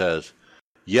it, he says,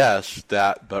 yes,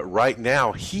 but right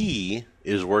now he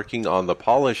is working on the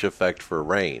polish effect for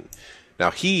rain.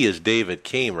 Now, he is David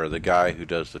Kamer, the guy who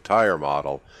does the tire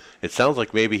model. It sounds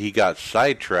like maybe he got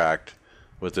sidetracked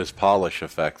with this polish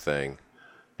effect thing,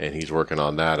 and he's working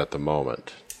on that at the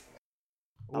moment.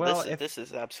 Well, this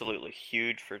is absolutely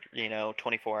huge for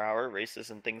 24-hour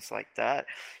races and things like that.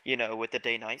 With the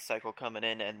day-night cycle coming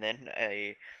in, and then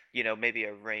maybe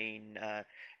a rain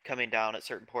coming down at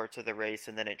certain parts of the race,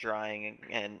 and then it drying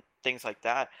and things like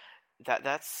that.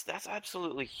 That's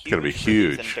absolutely huge. It's gonna be for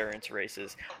huge. These endurance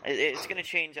races. It's going to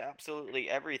change absolutely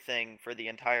everything for the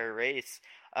entire race.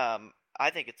 I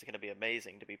think it's going to be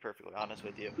amazing, to be perfectly honest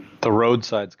with you. The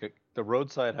roadside's good. The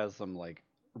roadside has some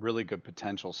really good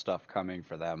potential stuff coming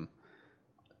for them.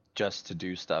 just to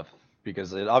do stuff,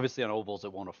 because obviously on ovals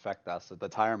it won't affect us. The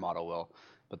tire model will,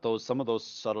 but some of those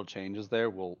subtle changes there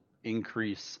will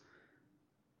increase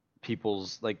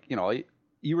people's, like,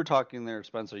 you were talking there,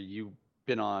 Spencer. You've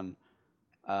been on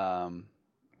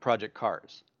Project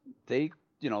Cars. They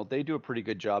do a pretty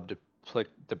good job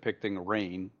depicting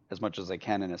rain as much as they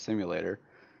can in a simulator,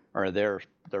 or their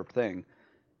thing.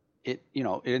 It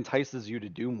entices you to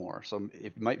do more, so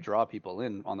it might draw people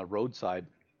in on the roadside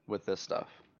with this stuff.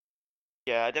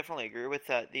 Yeah, I definitely agree with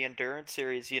that. The endurance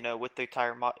series, with the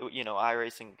tire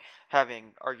iRacing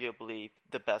having arguably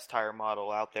the best tire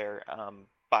model out there,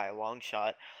 by a long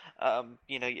shot. Then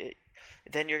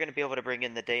you're going to be able to bring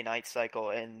in the day-night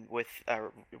cycle, and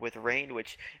with rain,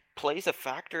 which plays a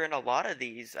factor in a lot of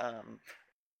these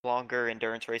longer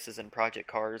endurance races in Project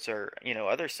Cars or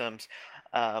other sims.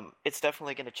 It's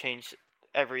definitely going to change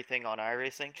everything on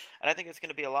iRacing, and I think it's going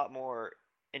to be a lot more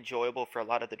enjoyable for a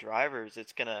lot of the drivers.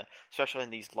 It's gonna, especially in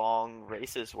these long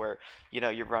races where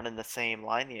you're running the same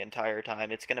line the entire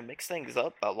time, it's gonna mix things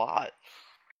up a lot.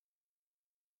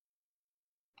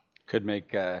 Could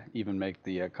even make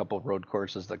the couple of road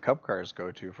courses that Cup cars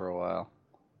go to for a while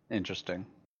interesting.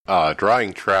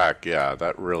 Drying track, yeah,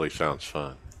 that really sounds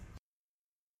fun.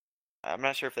 I'm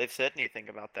not sure if they've said anything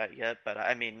about that yet, but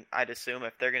I mean, I'd assume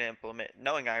if they're going to implement,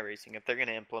 knowing iRacing, if they're going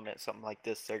to implement something like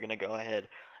this, they're going to go ahead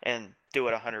and do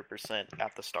it 100%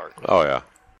 at the start. Oh yeah.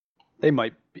 It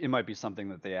might be something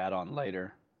that they add on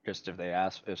later, just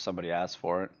if somebody asks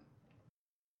for it.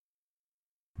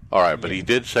 All right, but he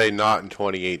did say not in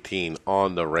 2018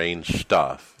 on the rain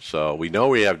stuff. So we know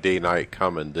we have day-night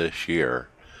coming this year,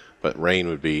 but rain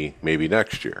would be maybe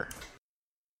next year.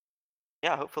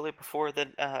 Yeah, hopefully before the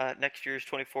next year's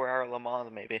 24-hour Le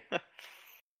Mans, maybe.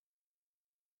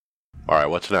 All right,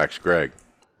 what's next, Greg?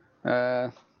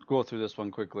 Go through this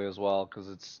one quickly as well, because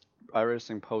it's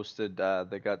iRacing posted.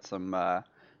 They got some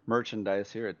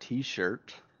merchandise here, a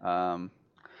T-shirt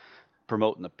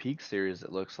promoting the Peak Series,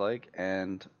 it looks like,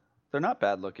 and they're not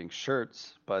bad-looking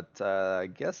shirts, but I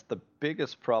guess the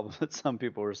biggest problem that some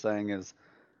people were saying is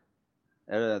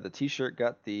the T-shirt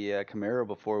got the Camaro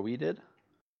before we did.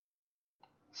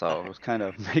 So it was kind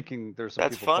of making, there's some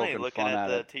That's people funny, poking looking fun at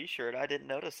the it. T-shirt. I didn't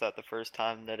notice that the first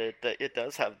time that it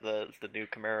does have the new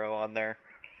Camaro on there.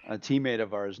 A teammate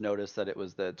of ours noticed that it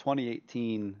was the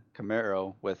 2018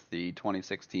 Camaro with the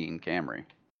 2016 Camry.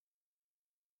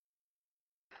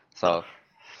 So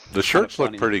the shirts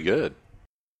look pretty good.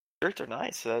 Shirts are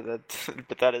nice, but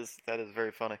that is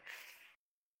very funny.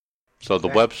 So the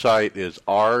website is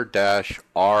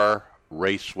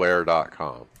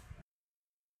r-rracewear.com.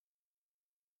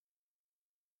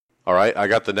 All right, I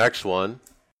got the next one.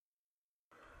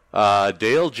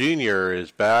 Dale Jr. is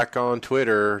back on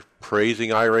Twitter praising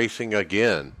iRacing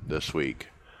again this week.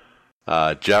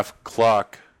 Jeff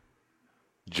Gluck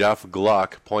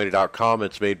pointed out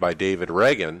comments made by David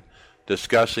Reagan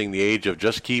discussing the age of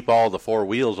just keep all the four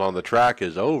wheels on the track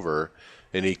is over,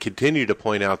 and he continued to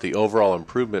point out the overall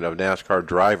improvement of NASCAR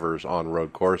drivers on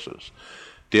road courses.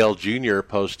 Dale Jr.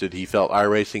 posted he felt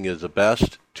iRacing is the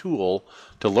best tool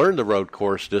to learn the road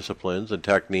course disciplines and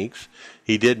techniques.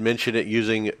 He did mention it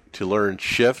using to learn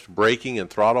shift, braking, and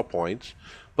throttle points,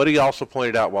 but he also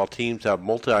pointed out while teams have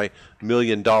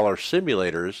multi-million-dollar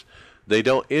simulators, they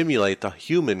don't emulate the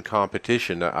human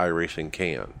competition that iRacing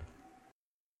can.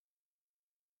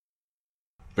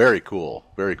 Very cool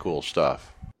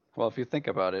stuff. Well, if you think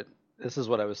about it, this is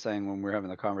what I was saying when we were having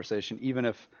the conversation. Even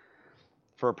if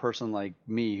for a person like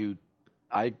me who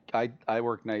I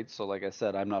work nights, so like I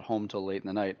said, I'm not home till late in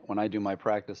the night. When I do my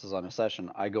practices on a session,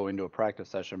 I go into a practice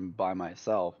session by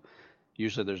myself.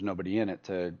 Usually there's nobody in it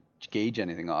to gauge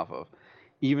anything off of.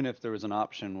 Even if there was an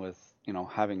option with,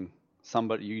 having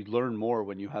somebody, you learn more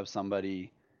when you have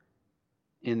somebody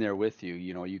in there with you.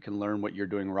 You can learn what you're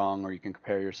doing wrong, or you can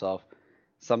compare yourself.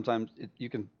 Sometimes you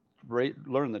can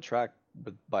learn the track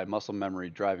by muscle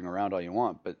memory driving around all you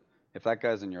want, but if that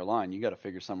guy's in your line, you got to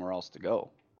figure somewhere else to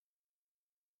go.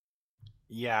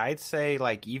 Yeah, I'd say,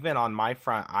 like, even on my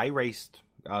front, I raced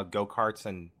go-karts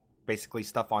and basically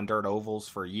stuff on dirt ovals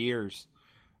for years.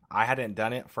 I hadn't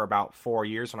done it for about 4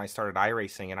 years when I started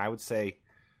iRacing, and I would say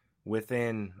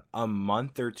within a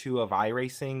month or two of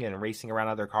iRacing and racing around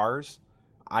other cars,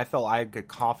 I felt I could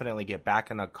confidently get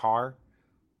back in a car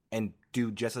and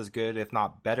do just as good, if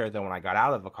not better, than when I got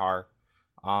out of a car.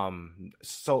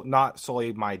 So not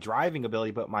solely my driving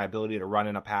ability, but my ability to run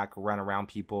in a pack, run around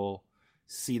people,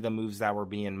 see the moves that were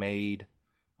being made.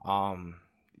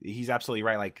 He's absolutely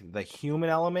right. Like, the human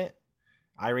element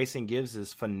iRacing gives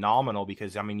is phenomenal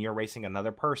because, you're racing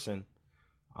another person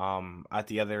at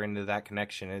the other end of that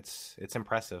connection. It's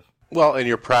impressive. Well, and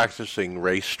you're practicing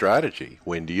race strategy.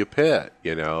 When do you pit?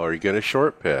 Are you going to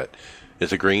short pit?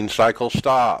 Is a green cycle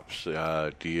stops?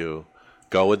 Do you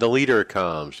go when the leader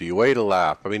comes? Do you wait a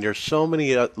lap? I mean, there's so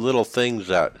many little things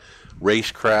that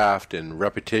racecraft and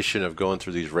repetition of going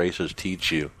through these races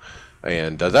teach you.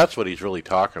 And that's what he's really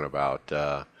talking about.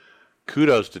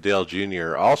 Kudos to Dale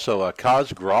Jr. Also,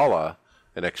 Kaz Gralla,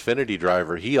 an Xfinity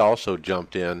driver, he also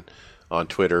jumped in on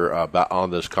Twitter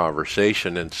on this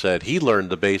conversation and said he learned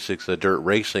the basics of dirt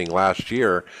racing last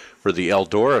year for the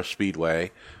Eldora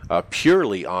Speedway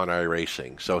purely on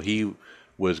iRacing. So he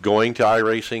was going to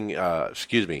iRacing,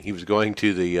 he was going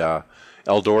to the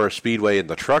Eldora Speedway in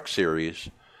the Truck Series.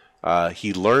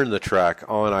 He learned the track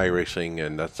on iRacing,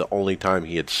 and that's the only time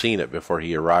he had seen it before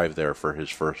he arrived there for his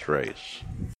first race.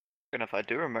 And if I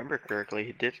do remember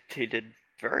correctly, he did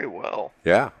very well.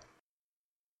 Yeah.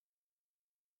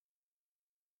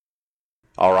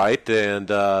 All right, and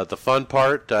the fun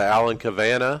part, Alan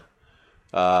Cavanna,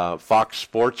 Fox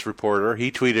Sports reporter,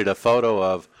 he tweeted a photo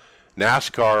of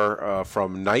NASCAR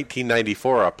from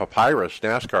 1994, a Papyrus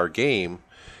NASCAR game,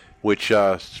 which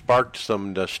sparked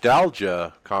some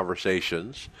nostalgia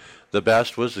conversations. The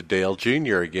best was Dale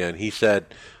Jr. again. He said,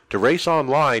 to race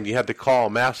online, you had to call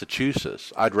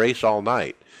Massachusetts. I'd race all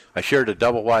night. I shared a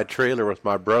double-wide trailer with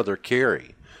my brother,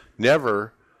 Kerry.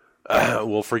 Never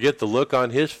will forget the look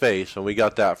on his face when we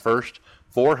got that first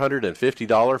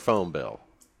 $450 phone bill.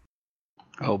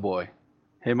 Oh, boy.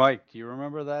 Hey, Mike, do you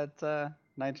remember that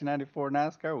 1994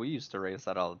 NASCAR? We used to race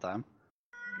that all the time.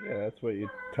 Yeah, that's what you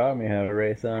taught me how to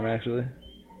race on, actually.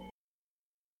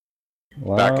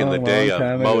 Back in the day of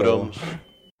modems, ago.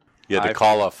 You had to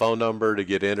call a phone number to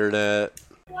get internet.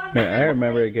 Man, I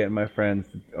remember getting my friends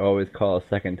to always call a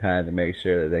second time to make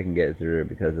sure that they can get through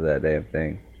because of that damn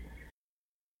thing.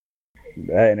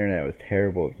 That internet was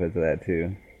terrible because of that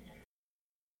too.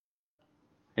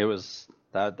 It was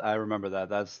that I remember that.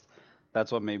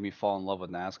 That's what made me fall in love with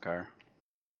NASCAR.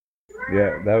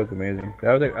 Yeah, that was amazing.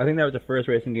 I think that was the first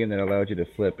racing game that allowed you to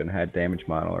flip and had damage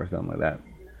model or something like that.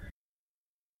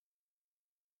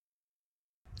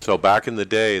 So back in the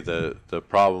day, the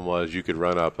problem was you could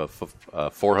run up a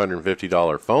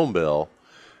 $450 phone bill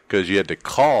because you had to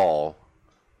call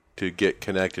to get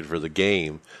connected for the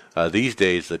game. These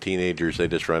days, the teenagers, they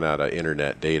just run out of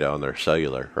internet data on their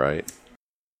cellular, right?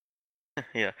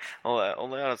 Yeah,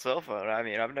 only on a cell phone. I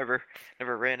mean, I've never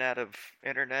ran out of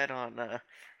internet on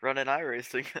running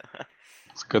iRacing.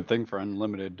 It's a good thing for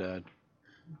unlimited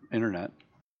internet.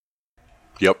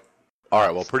 Yep. All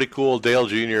right, well, pretty cool. Dale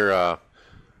Jr.,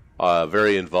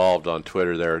 very involved on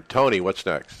Twitter there. Tony, what's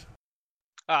next?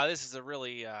 This is a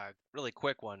really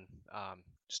quick one.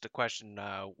 Just a question,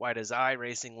 why does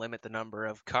iRacing limit the number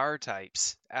of car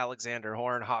types? Alexander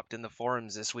Horn hopped in the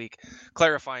forums this week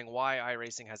clarifying why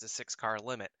iRacing has a 6-car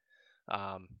limit.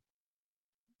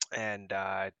 And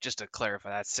just to clarify,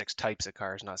 that's 6 types of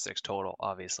cars, not 6 total,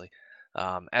 obviously.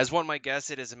 As one might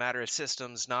guess, it is a matter of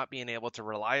systems not being able to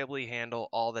reliably handle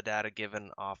all the data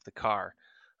given off the car.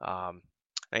 And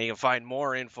you can find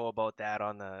more info about that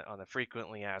on the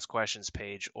frequently asked questions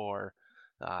page, or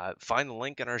find the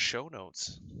link in our show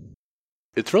notes.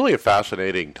 It's really a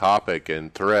fascinating topic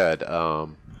and thread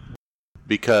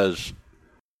because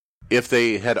if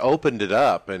they had opened it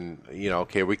up and,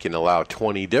 okay, we can allow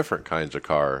 20 different kinds of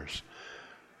cars,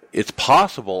 it's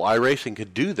possible iRacing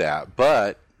could do that,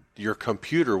 but your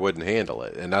computer wouldn't handle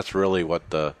it. And that's really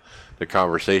what the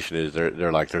conversation is.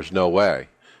 They're like, there's no way.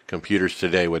 Computers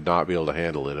today would not be able to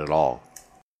handle it at all.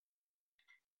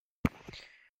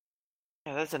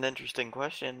 Yeah, that's an interesting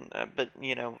question. But,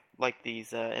 like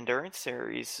these endurance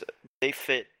series, they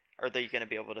fit. Are they going to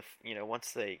be able to,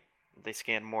 once they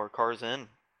scan more cars in,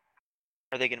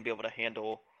 are they going to be able to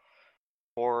handle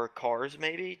more cars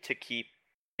maybe to keep,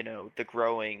 the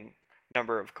growing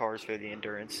number of cars for the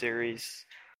endurance series?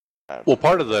 Well,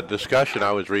 part of the discussion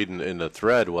I was reading in the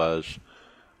thread was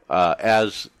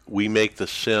as we make the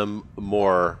sim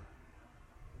more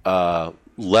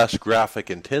less graphic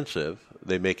intensive,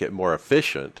 they make it more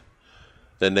efficient,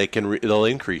 then they'll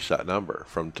increase that number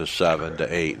to 7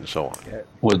 to 8 and so on. Yeah.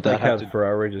 Would that have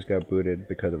Ferrari just got booted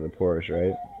because of the Porsche,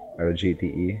 right? Or the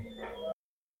GTE?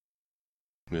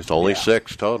 It's only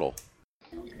 6 total.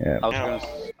 Yeah.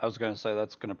 I was gonna say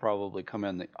that's gonna probably come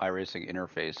in the iRacing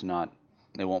interface,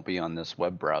 they won't be on this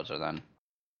web browser then.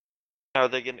 Are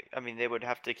they gonna? I mean, they would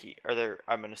have to keep.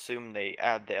 I'm gonna assume they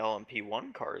add the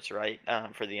LMP1 cars, right,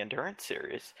 for the endurance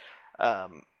series,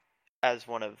 as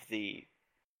one of the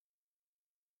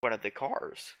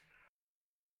cars.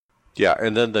 Yeah,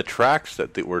 and then the tracks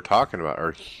that we're talking about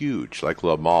are huge, like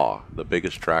Le Mans, the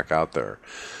biggest track out there.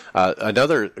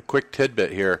 Another quick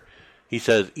tidbit here. He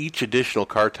says each additional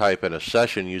car type in a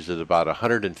session uses about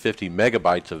 150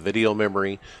 megabytes of video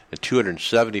memory and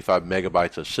 275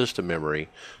 megabytes of system memory.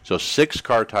 So 6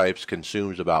 car types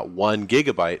consumes about 1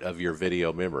 gigabyte of your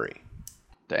video memory.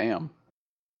 Damn.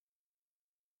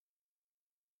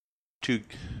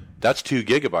 That's 2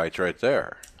 gigabytes right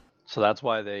there. So that's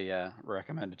why they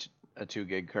recommend a 2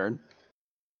 gig card.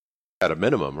 At a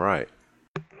minimum, right.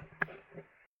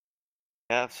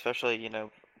 Yeah, especially, you know,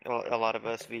 a lot of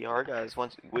us VR guys,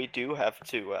 once we do have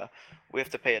to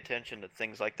pay attention to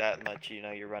things like that, unless, you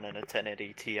know, you're running a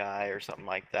 1080 Ti or something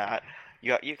like that.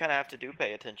 You kind of have to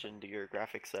pay attention to your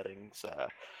graphic settings,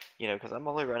 you know, because I'm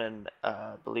only running,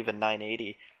 I believe, a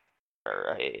 980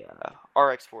 or a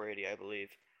RX 480, I believe,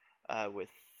 with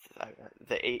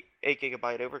the 8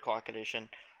 gigabyte overclock edition,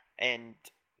 and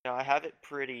you know, I have it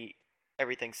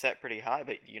everything set pretty high,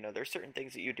 but you know, there's certain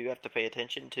things that you do have to pay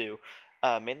attention to,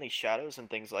 mainly shadows and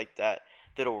things like that,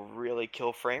 that'll really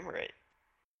kill frame rate.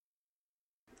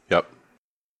 Yep.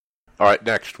 All right,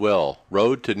 next, Will.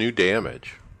 Road to new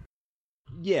damage.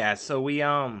 Yeah, so we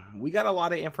got a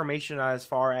lot of information as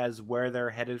far as where they're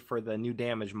headed for the new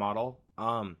damage model.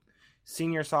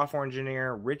 Senior software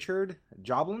engineer Richard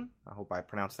Joblin, I hope I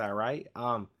pronounced that right.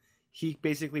 He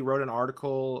basically wrote an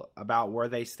article about where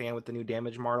they stand with the new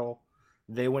damage model.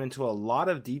 They went into a lot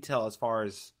of detail as far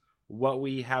as what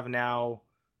we have now,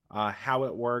 how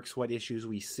it works, what issues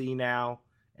we see now,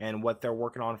 and what they're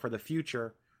working on for the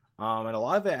future. And a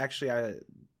lot of it actually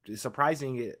is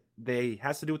surprising. They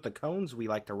has to do with the cones we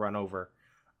like to run over.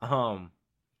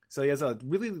 So he has a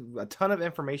ton of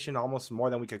information, almost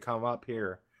more than we could come up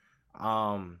here.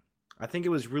 I think it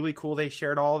was really cool they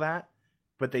shared all that,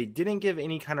 but they didn't give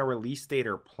any kind of release date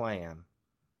or plan.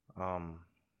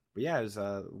 But yeah, it was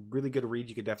a really good read.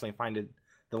 You could definitely find it.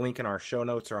 The link in our show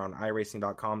notes or on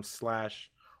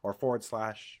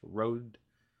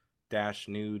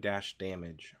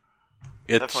iRacing.com/road-new-damage.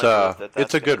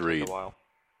 It's a good read.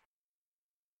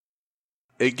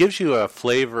 It gives you a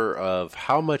flavor of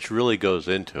how much really goes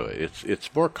into it.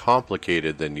 It's more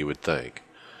complicated than you would think.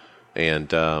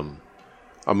 And I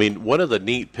mean, one of the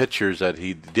neat pictures that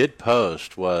he did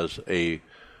post was a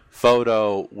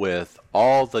photo with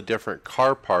all the different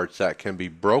car parts that can be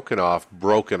broken off.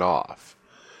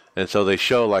 And so they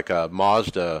show like a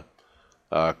Mazda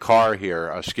car here,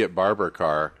 a Skip Barber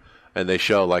car, and they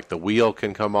show like the wheel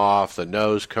can come off, the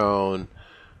nose cone,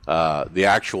 the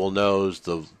actual nose,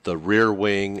 the rear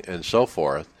wing, and so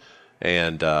forth.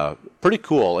 And pretty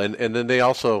cool. And then they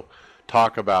also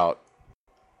talk about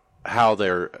how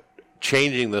they're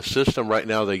changing the system. Right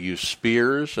now they use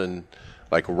spears and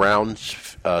like round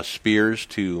spears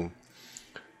to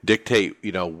dictate,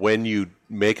 you know, when you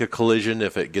make a collision,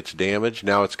 if it gets damaged.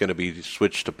 Now it's going to be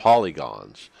switched to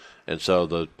polygons. And so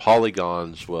the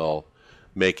polygons will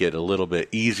make it a little bit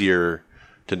easier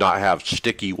to not have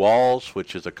sticky walls,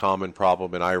 which is a common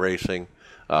problem in iRacing.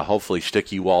 Hopefully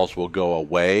sticky walls will go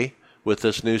away with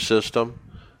this new system.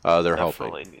 They're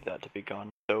Definitely hoping. Need that to be gone.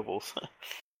 Ovals.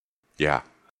 Yeah.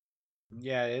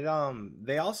 Yeah,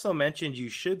 they also mentioned you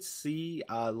should see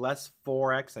less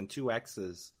 4X and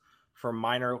 2Xs for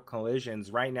minor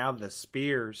collisions. Right now, the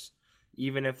spears,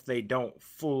 even if they don't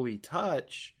fully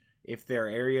touch, if their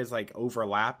areas like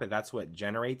overlap, and that's what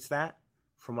generates that,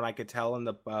 from what I could tell in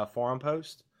the forum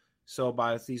post. So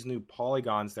by these new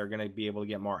polygons, they're going to be able to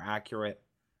get more accurate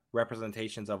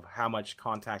representations of how much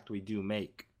contact we do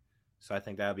make. So I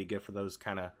think that would be good for those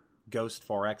kind of ghost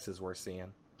 4Xs we're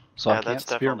seeing. So yeah, I can't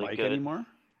spear Mike anymore?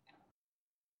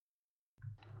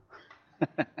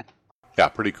 Yeah,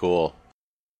 pretty cool.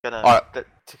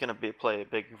 That's gonna play a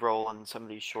big role in some of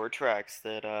these short tracks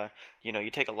that you know,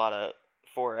 you take a lot of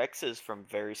 4Xs from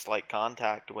very slight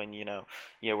contact when you're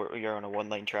on a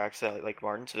one-lane track like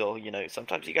Martinsville. You know,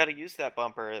 sometimes you got to use that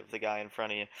bumper of the guy in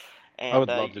front of you, and I would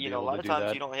love to be you know, able a lot to of do times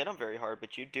that. you don't hit them very hard,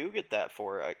 but you do get that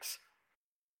 4X.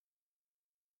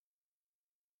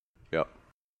 Yep.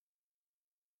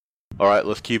 All right,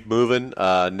 let's keep moving.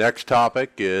 Next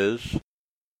topic is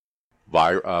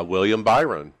William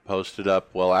Byron posted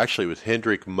up, well, actually with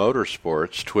Hendrick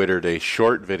Motorsports, twittered a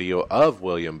short video of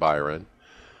William Byron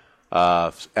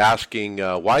asking,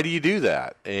 why do you do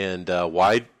that? And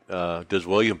why does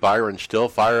William Byron still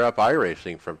fire up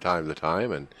iRacing from time to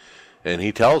time? And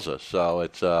he tells us. So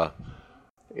it's a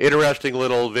interesting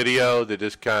little video that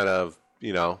just kind of,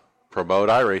 you know, promote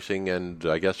iRacing and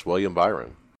I guess William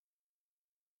Byron.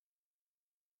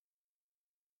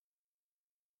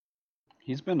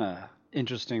 He's been a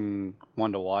interesting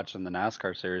one to watch in the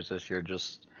NASCAR series this year.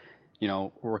 Just, you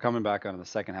know, we're coming back on the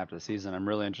second half of the season. I'm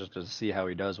really interested to see how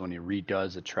he does when he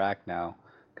redoes a track now,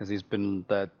 because he's been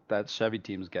that Chevy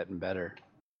team's getting better.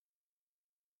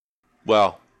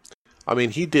 Well, I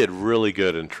mean, he did really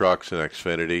good in trucks and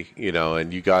Xfinity,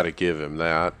 and you got to give him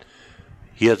that.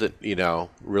 He hasn't,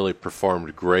 really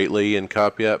performed greatly in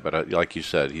Cup yet, but like you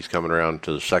said, he's coming around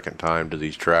to the second time to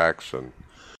these tracks.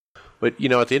 But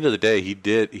at the end of the day, he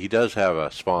does have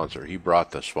a sponsor. He brought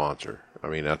the sponsor. I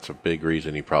mean, that's a big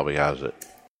reason he probably has it.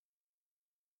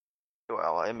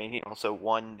 Well, I mean, he also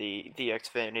won the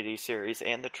Xfinity Series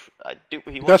and he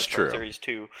won That's the Truck true. Series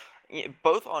too,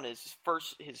 both on his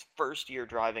first year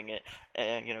driving it,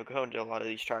 and going to a lot of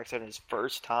these tracks on his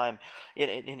first time.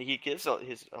 And he gives a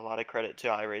lot of credit to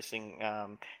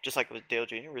iRacing, just like what Dale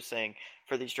Jr. was saying,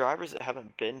 for these drivers that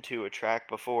haven't been to a track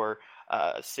before,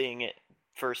 seeing it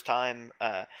first time.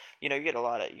 You get a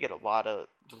lot of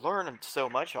learn so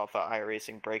much off of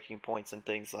iRacing breaking points and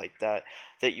things like that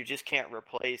you just can't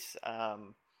replace.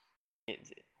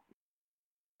 It's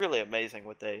really amazing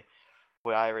what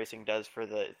iRacing does for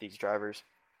these drivers.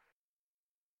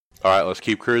 All right, let's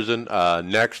keep cruising.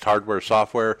 Next, hardware,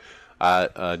 software,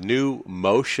 a new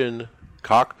motion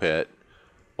cockpit.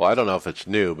 Well, I don't know if it's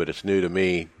new, but it's new to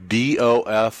me.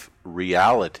 DOF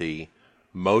Reality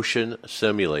Motion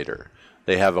Simulator.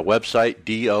 They have a website,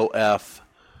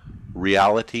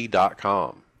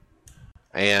 dofreality.com.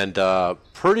 And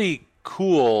pretty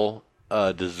cool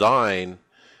design.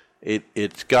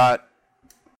 It's got,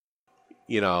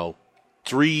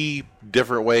 3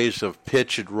 different ways of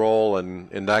pitch and roll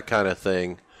and that kind of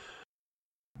thing.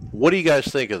 What do you guys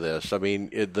think of this? I mean,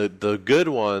 the good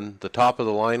one, the top of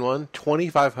the line one,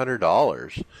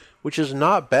 $2,500, which is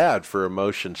not bad for a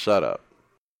motion setup.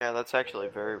 Yeah, that's actually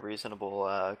very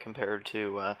reasonable compared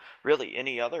to really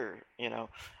any other.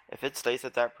 If it stays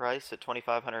at that price at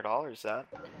 $2,500,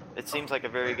 it seems like a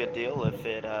very good deal if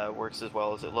it works as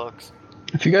well as it looks.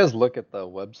 If you guys look at the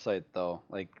website though,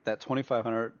 like that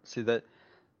 2,500, see that?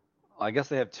 I guess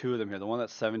they have 2 of them here. The one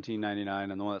that's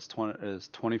 $17.99 and the one that's is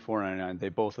 $24.99. They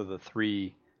both are the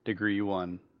 3-degree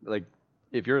one. Like,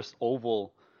 if you're an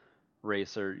oval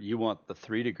racer, you want the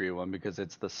 3-degree one because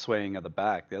it's the swaying of the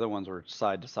back. The other ones were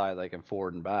side to side, like in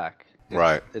forward and back.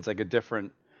 Right. It's like a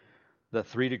different. The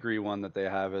 3-degree one that they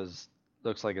have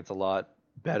looks like it's a lot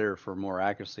better for more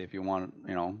accuracy. If you want,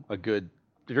 a good.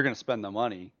 If you're gonna spend the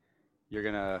money, you're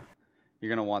gonna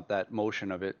want that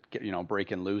motion of it,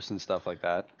 breaking loose and stuff like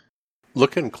that.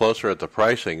 Looking closer at the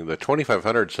pricing, the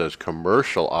 $2,500 says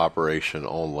commercial operation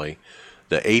only.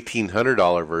 The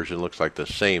 $1,800 version looks like the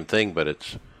same thing, but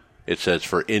it says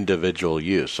for individual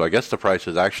use. So I guess the price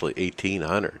is actually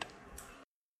 $1,800.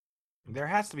 There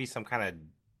has to be some kind of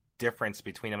difference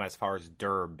between them as far as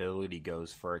durability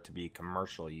goes for it to be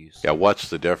commercial use. Yeah, what's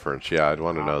the difference? Yeah, I'd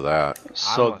want to know that.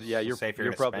 So yeah, you're if you're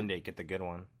gonna probably spend it, get the good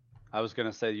one. I was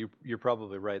gonna say you're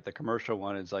probably right. The commercial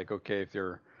one is like, okay, if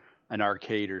you're an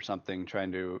arcade or something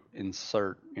trying to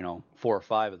insert 4 or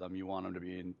 5 of them, you want them to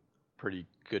be in pretty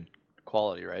good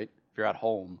quality, right? If you're at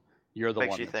home, you're the one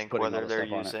that's putting all the stuff on it. Makes you think whether they're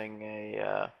using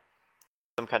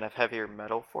some kind of heavier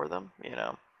metal for them,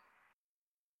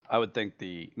 I would think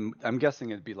I'm guessing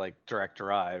it'd be like direct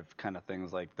drive kind of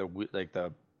things, like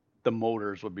the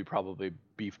motors would be probably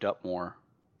beefed up more.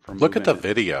 Look at the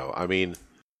video. I mean,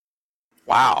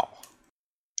 wow.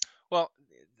 Well,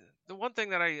 the one thing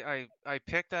that I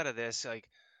picked out of this, like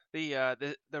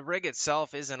the rig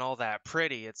itself isn't all that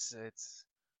pretty. It's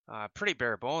pretty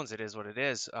bare bones. It is what it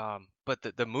is. But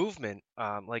the movement,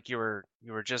 like you were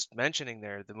just mentioning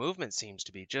there, the movement seems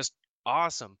to be just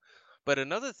awesome. But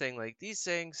another thing, like these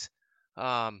things,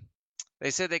 they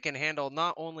said they can handle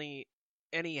not only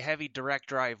any heavy direct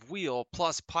drive wheel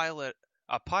plus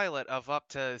a pilot of up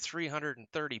to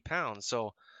 330 pounds.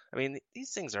 So, I mean,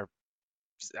 these things are,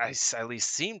 at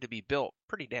least seem to be built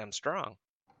pretty damn strong.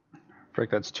 Frick,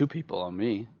 that's 2 people on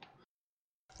me.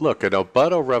 Look, an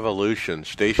Obuto Revolution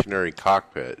stationary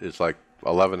cockpit is like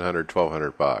 $1,100,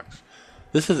 $1,200.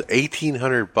 This is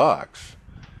 $1,800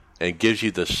 and gives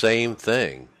you the same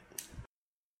thing.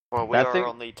 Well, we are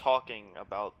only talking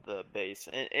about the base,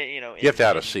 and you have to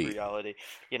add a seat. Reality,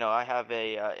 I have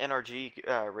a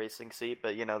NRG racing seat,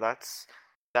 but that's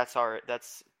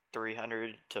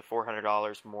 $300 to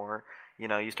 $400 more.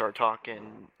 You start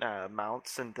talking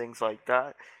mounts and things like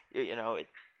that.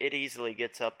 It easily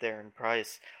gets up there in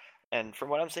price. And from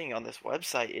what I'm seeing on this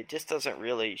website, it just doesn't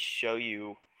really show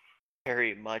you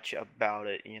very much about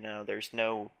it. There's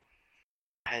no,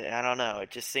 I don't know.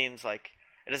 It just seems like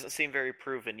it doesn't seem very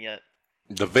proven yet.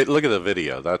 Look at the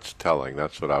video. That's telling.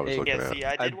 That's what I was looking at.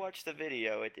 Yeah, I did watch the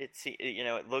video.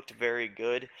 It looked very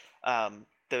good.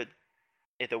 The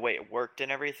way it worked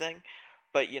and everything.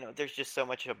 But there's just so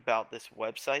much about this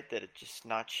website that it's just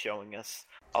not showing us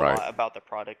a lot about the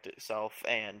product itself.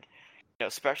 And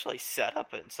especially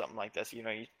setup and something like this.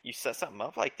 You set something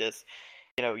up like this,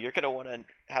 you're going to want to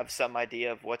have some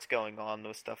idea of what's going on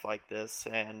with stuff like this.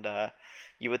 And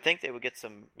you would think they would get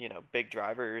some, big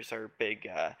drivers or big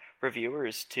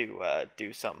reviewers to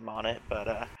do something on it, but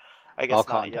I guess I'll not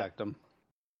contact them.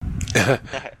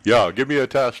 Yeah, give me a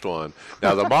test one.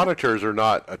 Now, the monitors are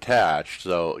not attached,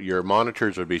 so your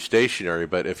monitors would be stationary,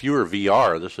 but if you were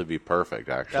VR, this would be perfect,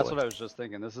 actually. That's what I was just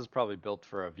thinking. This is probably built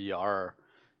for a VR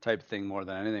type thing more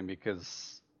than anything,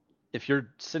 because if you're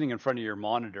sitting in front of your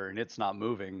monitor and it's not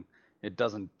moving, it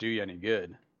doesn't do you any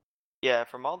good. Yeah,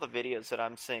 from all the videos that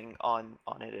I'm seeing on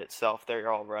it itself,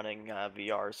 they're all running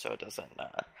VR, so it's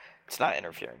not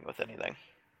interfering with anything.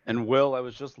 And Will, I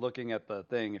was just looking at the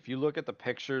thing. If you look at the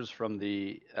pictures from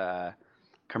the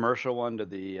commercial one to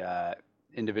the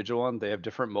individual one, they have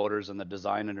different motors and the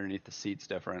design underneath the seat's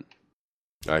different.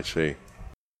 I see.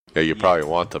 Yeah, you probably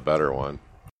want the better one.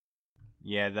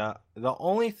 Yeah, the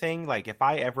only thing, like, if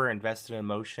I ever invested in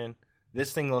motion,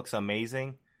 this thing looks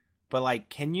amazing. But, like,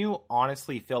 can you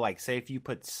honestly feel like, say, if you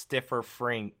put stiffer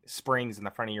springs in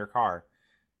the front of your car,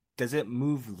 does it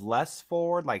move less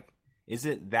forward? Like, is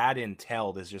it that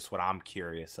entailed is just what I'm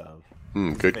curious of.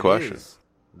 Good question.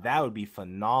 That would be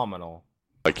phenomenal.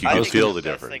 Like, you can feel the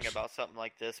best difference. thing about something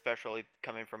like this, especially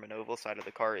coming from an oval side of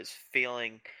the car, is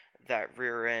feeling that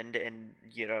rear end and,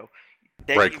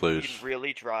 that break you loose. can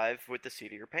really drive with the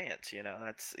seat of your pants.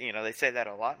 That's, they say that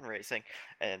a lot in racing,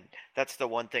 and that's the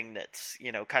one thing that's,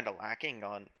 kind of lacking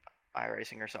on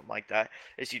iRacing or something like that,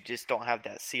 is you just don't have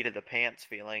that seat of the pants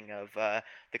feeling of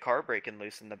the car breaking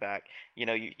loose in the back.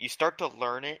 You start to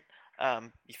learn it,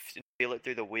 you feel it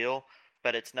through the wheel,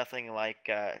 but it's nothing like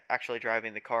actually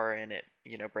driving the car and it,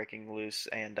 breaking loose,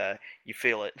 and you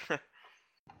feel it.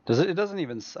 It doesn't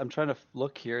even, I'm trying to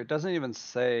look here, it doesn't even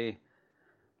say,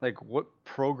 like, what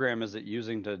program is it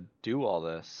using to do all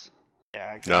this?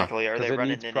 Yeah, exactly. No. Are they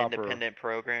running an independent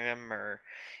program, or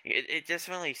it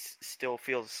definitely still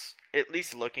feels, at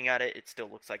least looking at it, it still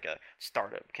looks like a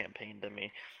startup campaign to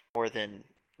me, more than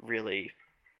really.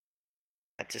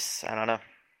 I don't know.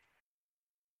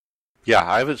 Yeah,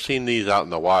 I haven't seen these out in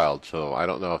the wild, so I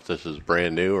don't know if this is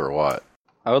brand new or what.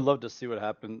 I would love to see what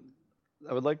happened.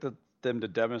 I would like them to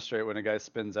demonstrate when a guy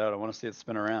spins out. I want to see it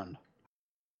spin around.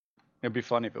 It'd be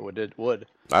funny if it would.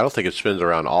 I don't think it spins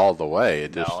around all the way.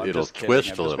 It'll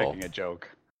twist a little. I'm just making a joke.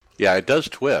 Yeah, it does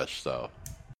twist, though.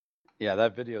 Yeah,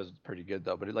 that video is pretty good,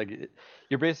 though. But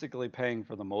you're basically paying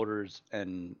for the motors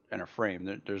and a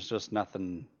frame. There's just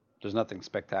nothing. There's nothing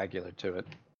spectacular to it.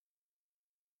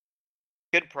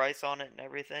 Good price on it and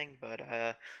everything, but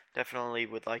definitely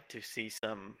would like to see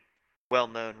some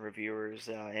well-known reviewers,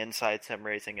 Inside Sim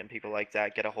Racing and people like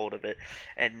that, get a hold of it,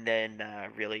 and then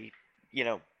really,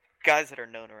 guys that are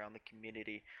known around the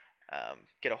community,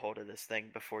 get a hold of this thing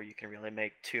before you can really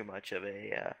make too much of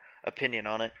a opinion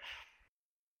on it.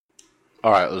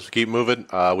 All right, let's keep moving.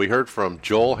 We heard from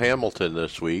Joel Hamilton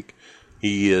this week.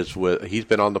 He's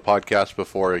been on the podcast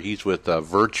before. He's with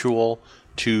Virtual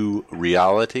to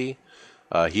Reality.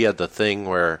 He had the thing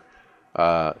where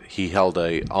he held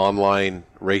a online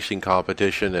racing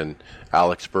competition, and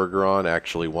Alex Bergeron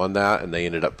actually won that, and they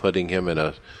ended up putting him in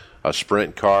a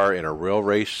sprint car in a real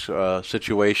race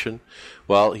situation.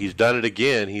 Well, he's done it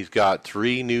again. He's got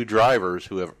 3 new drivers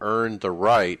who have earned the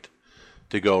right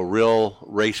to go real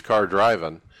race car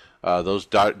driving. Those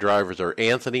drivers are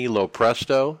Anthony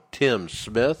Lopresto, Tim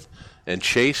Smith, and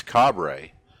Chase Cabre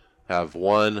have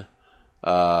won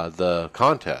the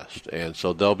contest. And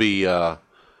so they'll be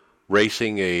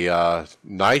racing a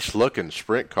nice-looking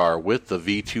sprint car with the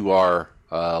V2R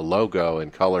logo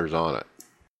and colors on it.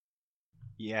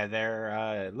 Yeah,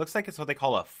 it looks like it's what they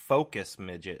call a focus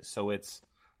midget. So it's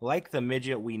like the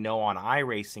midget we know on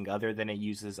iRacing, other than it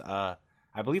uses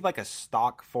I believe like a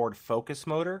stock Ford Focus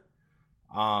motor.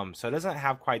 So it doesn't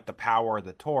have quite the power or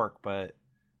the torque, but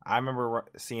I remember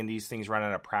seeing these things run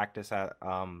at a practice at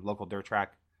local dirt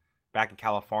track back in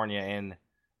California, and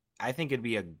I think it'd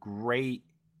be a great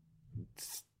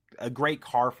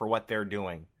car for what they're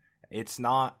doing. It's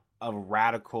not a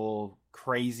radical,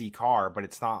 crazy car, but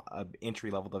it's not an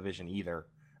entry-level division either.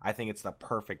 I think it's the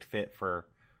perfect fit for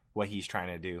what he's trying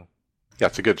to do. Yeah,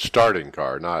 it's a good starting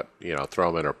car, not,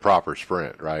 throw them in a proper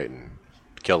sprint, right, and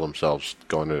kill themselves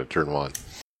going into turn 1.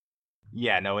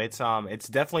 Yeah, no, it's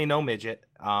definitely no midget.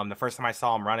 The first time I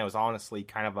saw him run, it was honestly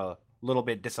kind of a little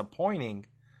bit disappointing.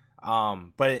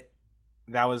 But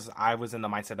I was in the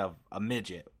mindset of a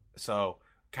midget. So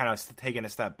kind of taking a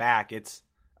step back, it's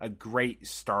a great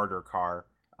starter car,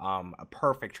 a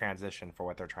perfect transition for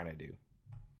what they're trying to do.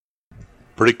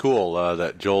 Pretty cool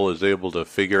that Joel is able to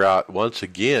figure out once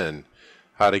again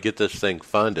how to get this thing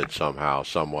funded somehow,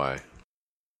 some way.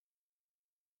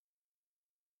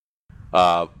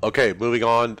 Okay, moving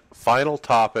on. Final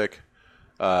topic.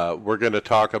 We're going to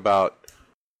talk about.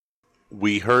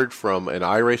 We heard from an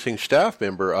iRacing staff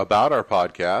member about our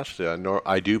podcast.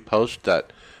 I do post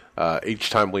that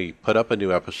each time we put up a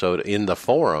new episode in the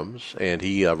forums, and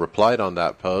he replied on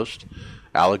that post.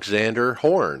 Alexander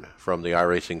Horn from the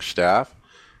iRacing staff.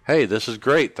 Hey, this is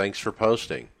great. Thanks for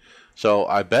posting. So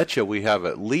I bet you we have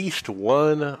at least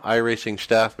one iRacing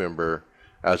staff member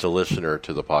as a listener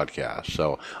to the podcast.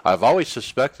 So I've always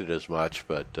suspected as much,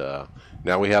 but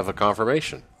now we have a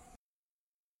confirmation.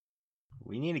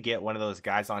 We need to get one of those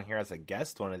guys on here as a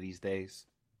guest one of these days.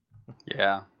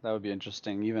 Yeah, that would be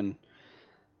interesting.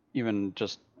 Even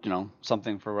just,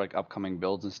 something for like upcoming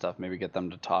builds and stuff. Maybe get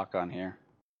them to talk on here.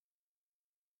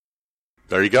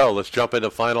 There you go. Let's jump into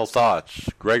final thoughts.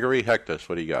 Gregory Hectus,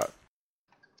 what do you got?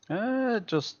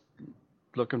 Just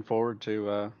looking forward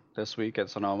to this week at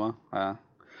Sonoma.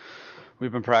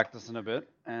 We've been practicing a bit,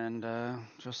 and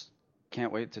just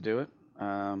can't wait to do it.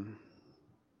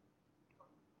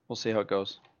 We'll see how it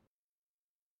goes.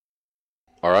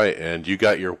 All right, and you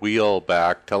got your wheel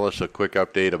back. Tell us a quick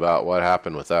update about what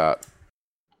happened with that.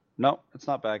 No, it's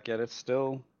not back yet. It's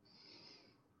still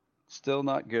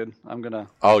not good. I'm gonna.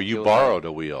 Oh, you borrowed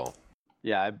a wheel.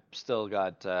 Yeah, I still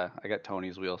got. I got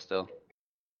Tony's wheel still.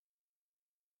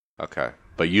 Okay,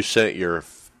 but you sent your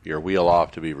wheel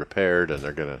off to be repaired, and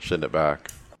they're gonna send it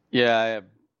back. Yeah, I have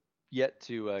yet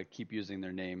to keep using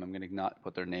their name. I'm gonna not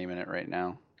put their name in it right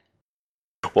now.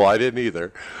 Well, I didn't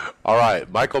either. All right,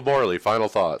 Michael Morley, final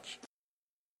thoughts.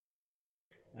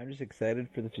 I'm just excited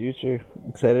for the future.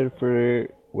 Excited for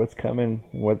what's coming,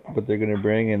 what they're going to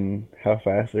bring, and how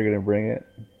fast they're going to bring it.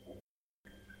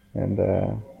 And,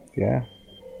 yeah.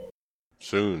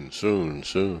 Soon.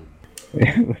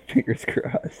 Fingers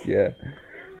crossed, yeah.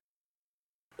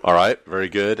 All right, very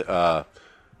good.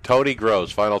 Tony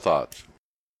Gross, final thoughts.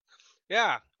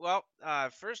 Yeah, well,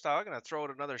 first off, I'm going to throw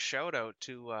out another shout-out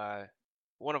to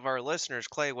one of our listeners,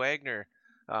 Clay Wagner.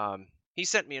 He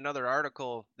sent me another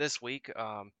article this week,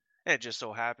 and it just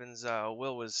so happens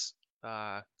Will was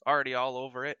already all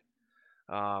over it.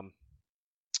 That's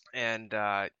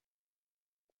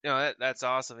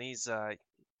awesome. He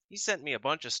sent me a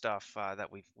bunch of stuff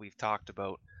that we've talked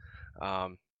about.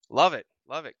 Love it.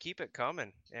 Keep it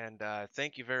coming, and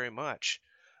thank you very much.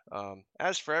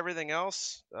 As for everything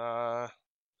else,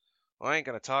 I ain't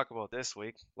going to talk about this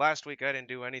week. Last week I didn't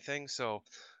do anything, so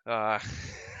I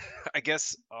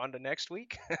guess on to next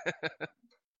week.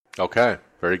 Okay,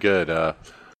 very good.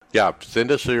 Yeah,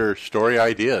 send us your story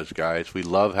ideas, guys. We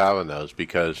love having those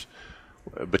because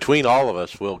between all of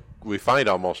us, we find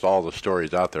almost all the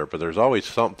stories out there, but there's always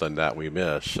something that we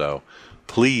miss. So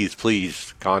please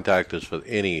contact us with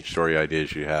any story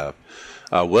ideas you have.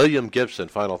 William Gibson,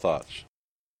 final thoughts.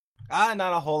 Not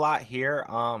a whole lot here.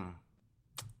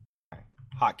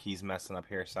 Hotkeys messing up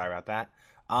here. Sorry about that.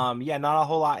 Yeah, not a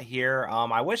whole lot here.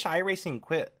 I wish iRacing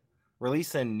quit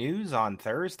releasing news on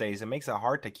Thursdays. It makes it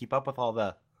hard to keep up with all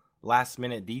the last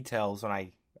minute details when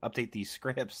I update these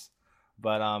scripts.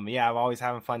 But yeah, I'm always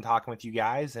having fun talking with you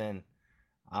guys, and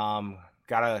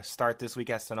gotta start this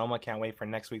week at Sonoma. Can't wait for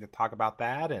next week to talk about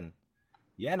that. And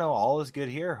yeah, no, all is good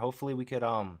here. Hopefully we could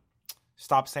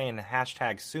stop saying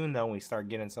hashtag soon though, when we start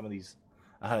getting some of these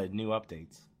new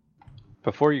updates.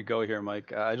 Before you go here,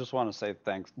 Mike, I just want to say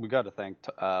thanks. We got to thank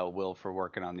Will for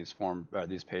working on these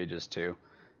pages too.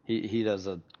 He does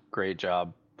a great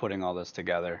job putting all this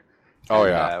together. Oh,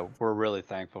 yeah. We're really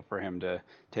thankful for him to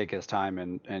take his time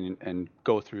and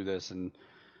go through this and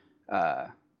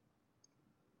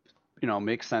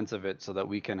make sense of it so that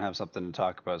we can have something to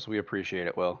talk about. So we appreciate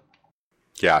it, Will.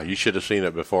 Yeah, you should have seen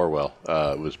it before, Will.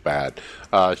 It was bad.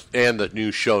 And the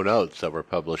new show notes that we're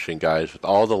publishing, guys, with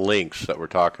all the links that we're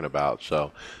talking about.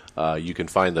 So you can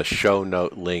find the show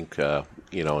note link,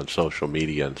 in social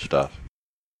media and stuff.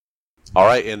 All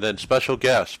right, and then special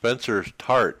guest, Spencer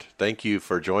Tart. Thank you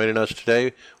for joining us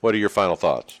today. What are your final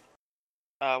thoughts?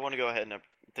 I want to go ahead and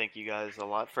thank you guys a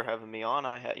lot for having me on.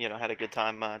 I had a good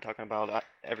time talking about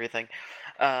everything.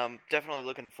 Definitely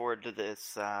looking forward to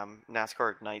this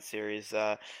NASCAR Ignite series.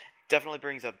 Definitely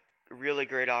brings a really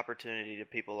great opportunity to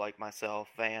people like myself,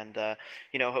 and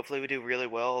hopefully we do really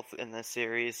well in this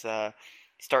series.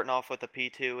 Starting off with a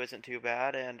P2 isn't too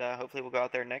bad, and hopefully we'll go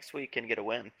out there next week and get a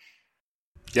win.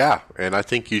 Yeah, and I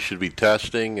think you should be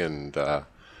testing and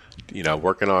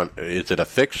working on. Is it a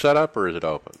fixed setup or is it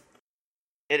open?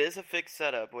 It is a fixed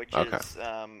setup, which is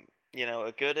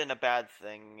a good and a bad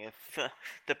thing, if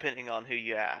depending on who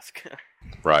you ask.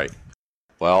 Right.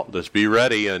 Well, just be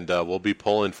ready, and we'll be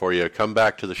pulling for you. Come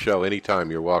back to the show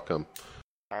anytime. You're welcome.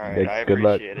 All right, I Good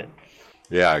luck. appreciate it.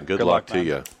 Yeah, good luck to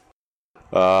you.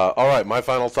 All right, my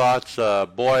final thoughts.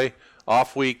 Boy,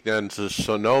 off week then to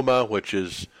Sonoma, which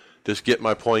is just get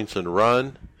my points and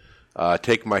run.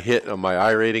 Take my hit on my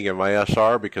I rating and my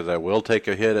SR because I will take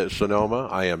a hit at Sonoma.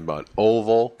 I am an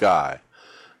oval guy.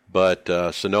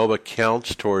 But Sonoma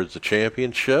counts towards the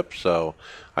championship, so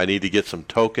I need to get some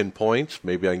token points.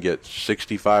 Maybe I can get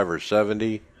 65 or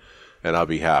 70, and I'll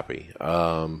be happy.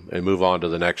 And move on to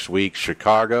the next week,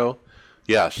 Chicago.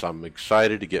 Yes, I'm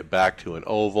excited to get back to an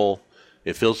oval.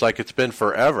 It feels like it's been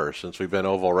forever since we've been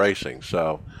oval racing,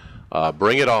 so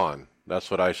bring it on. That's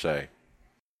what I say.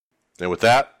 And with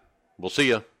that, we'll see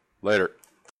you later.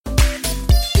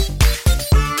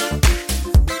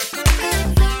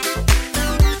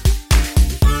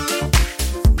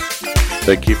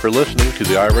 Thank you for listening to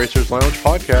the iRacers Lounge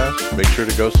podcast. Make sure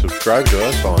to go subscribe to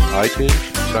us on iTunes,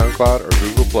 SoundCloud, or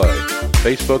Google Play,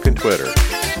 Facebook, and Twitter.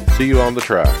 See you on the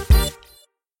track.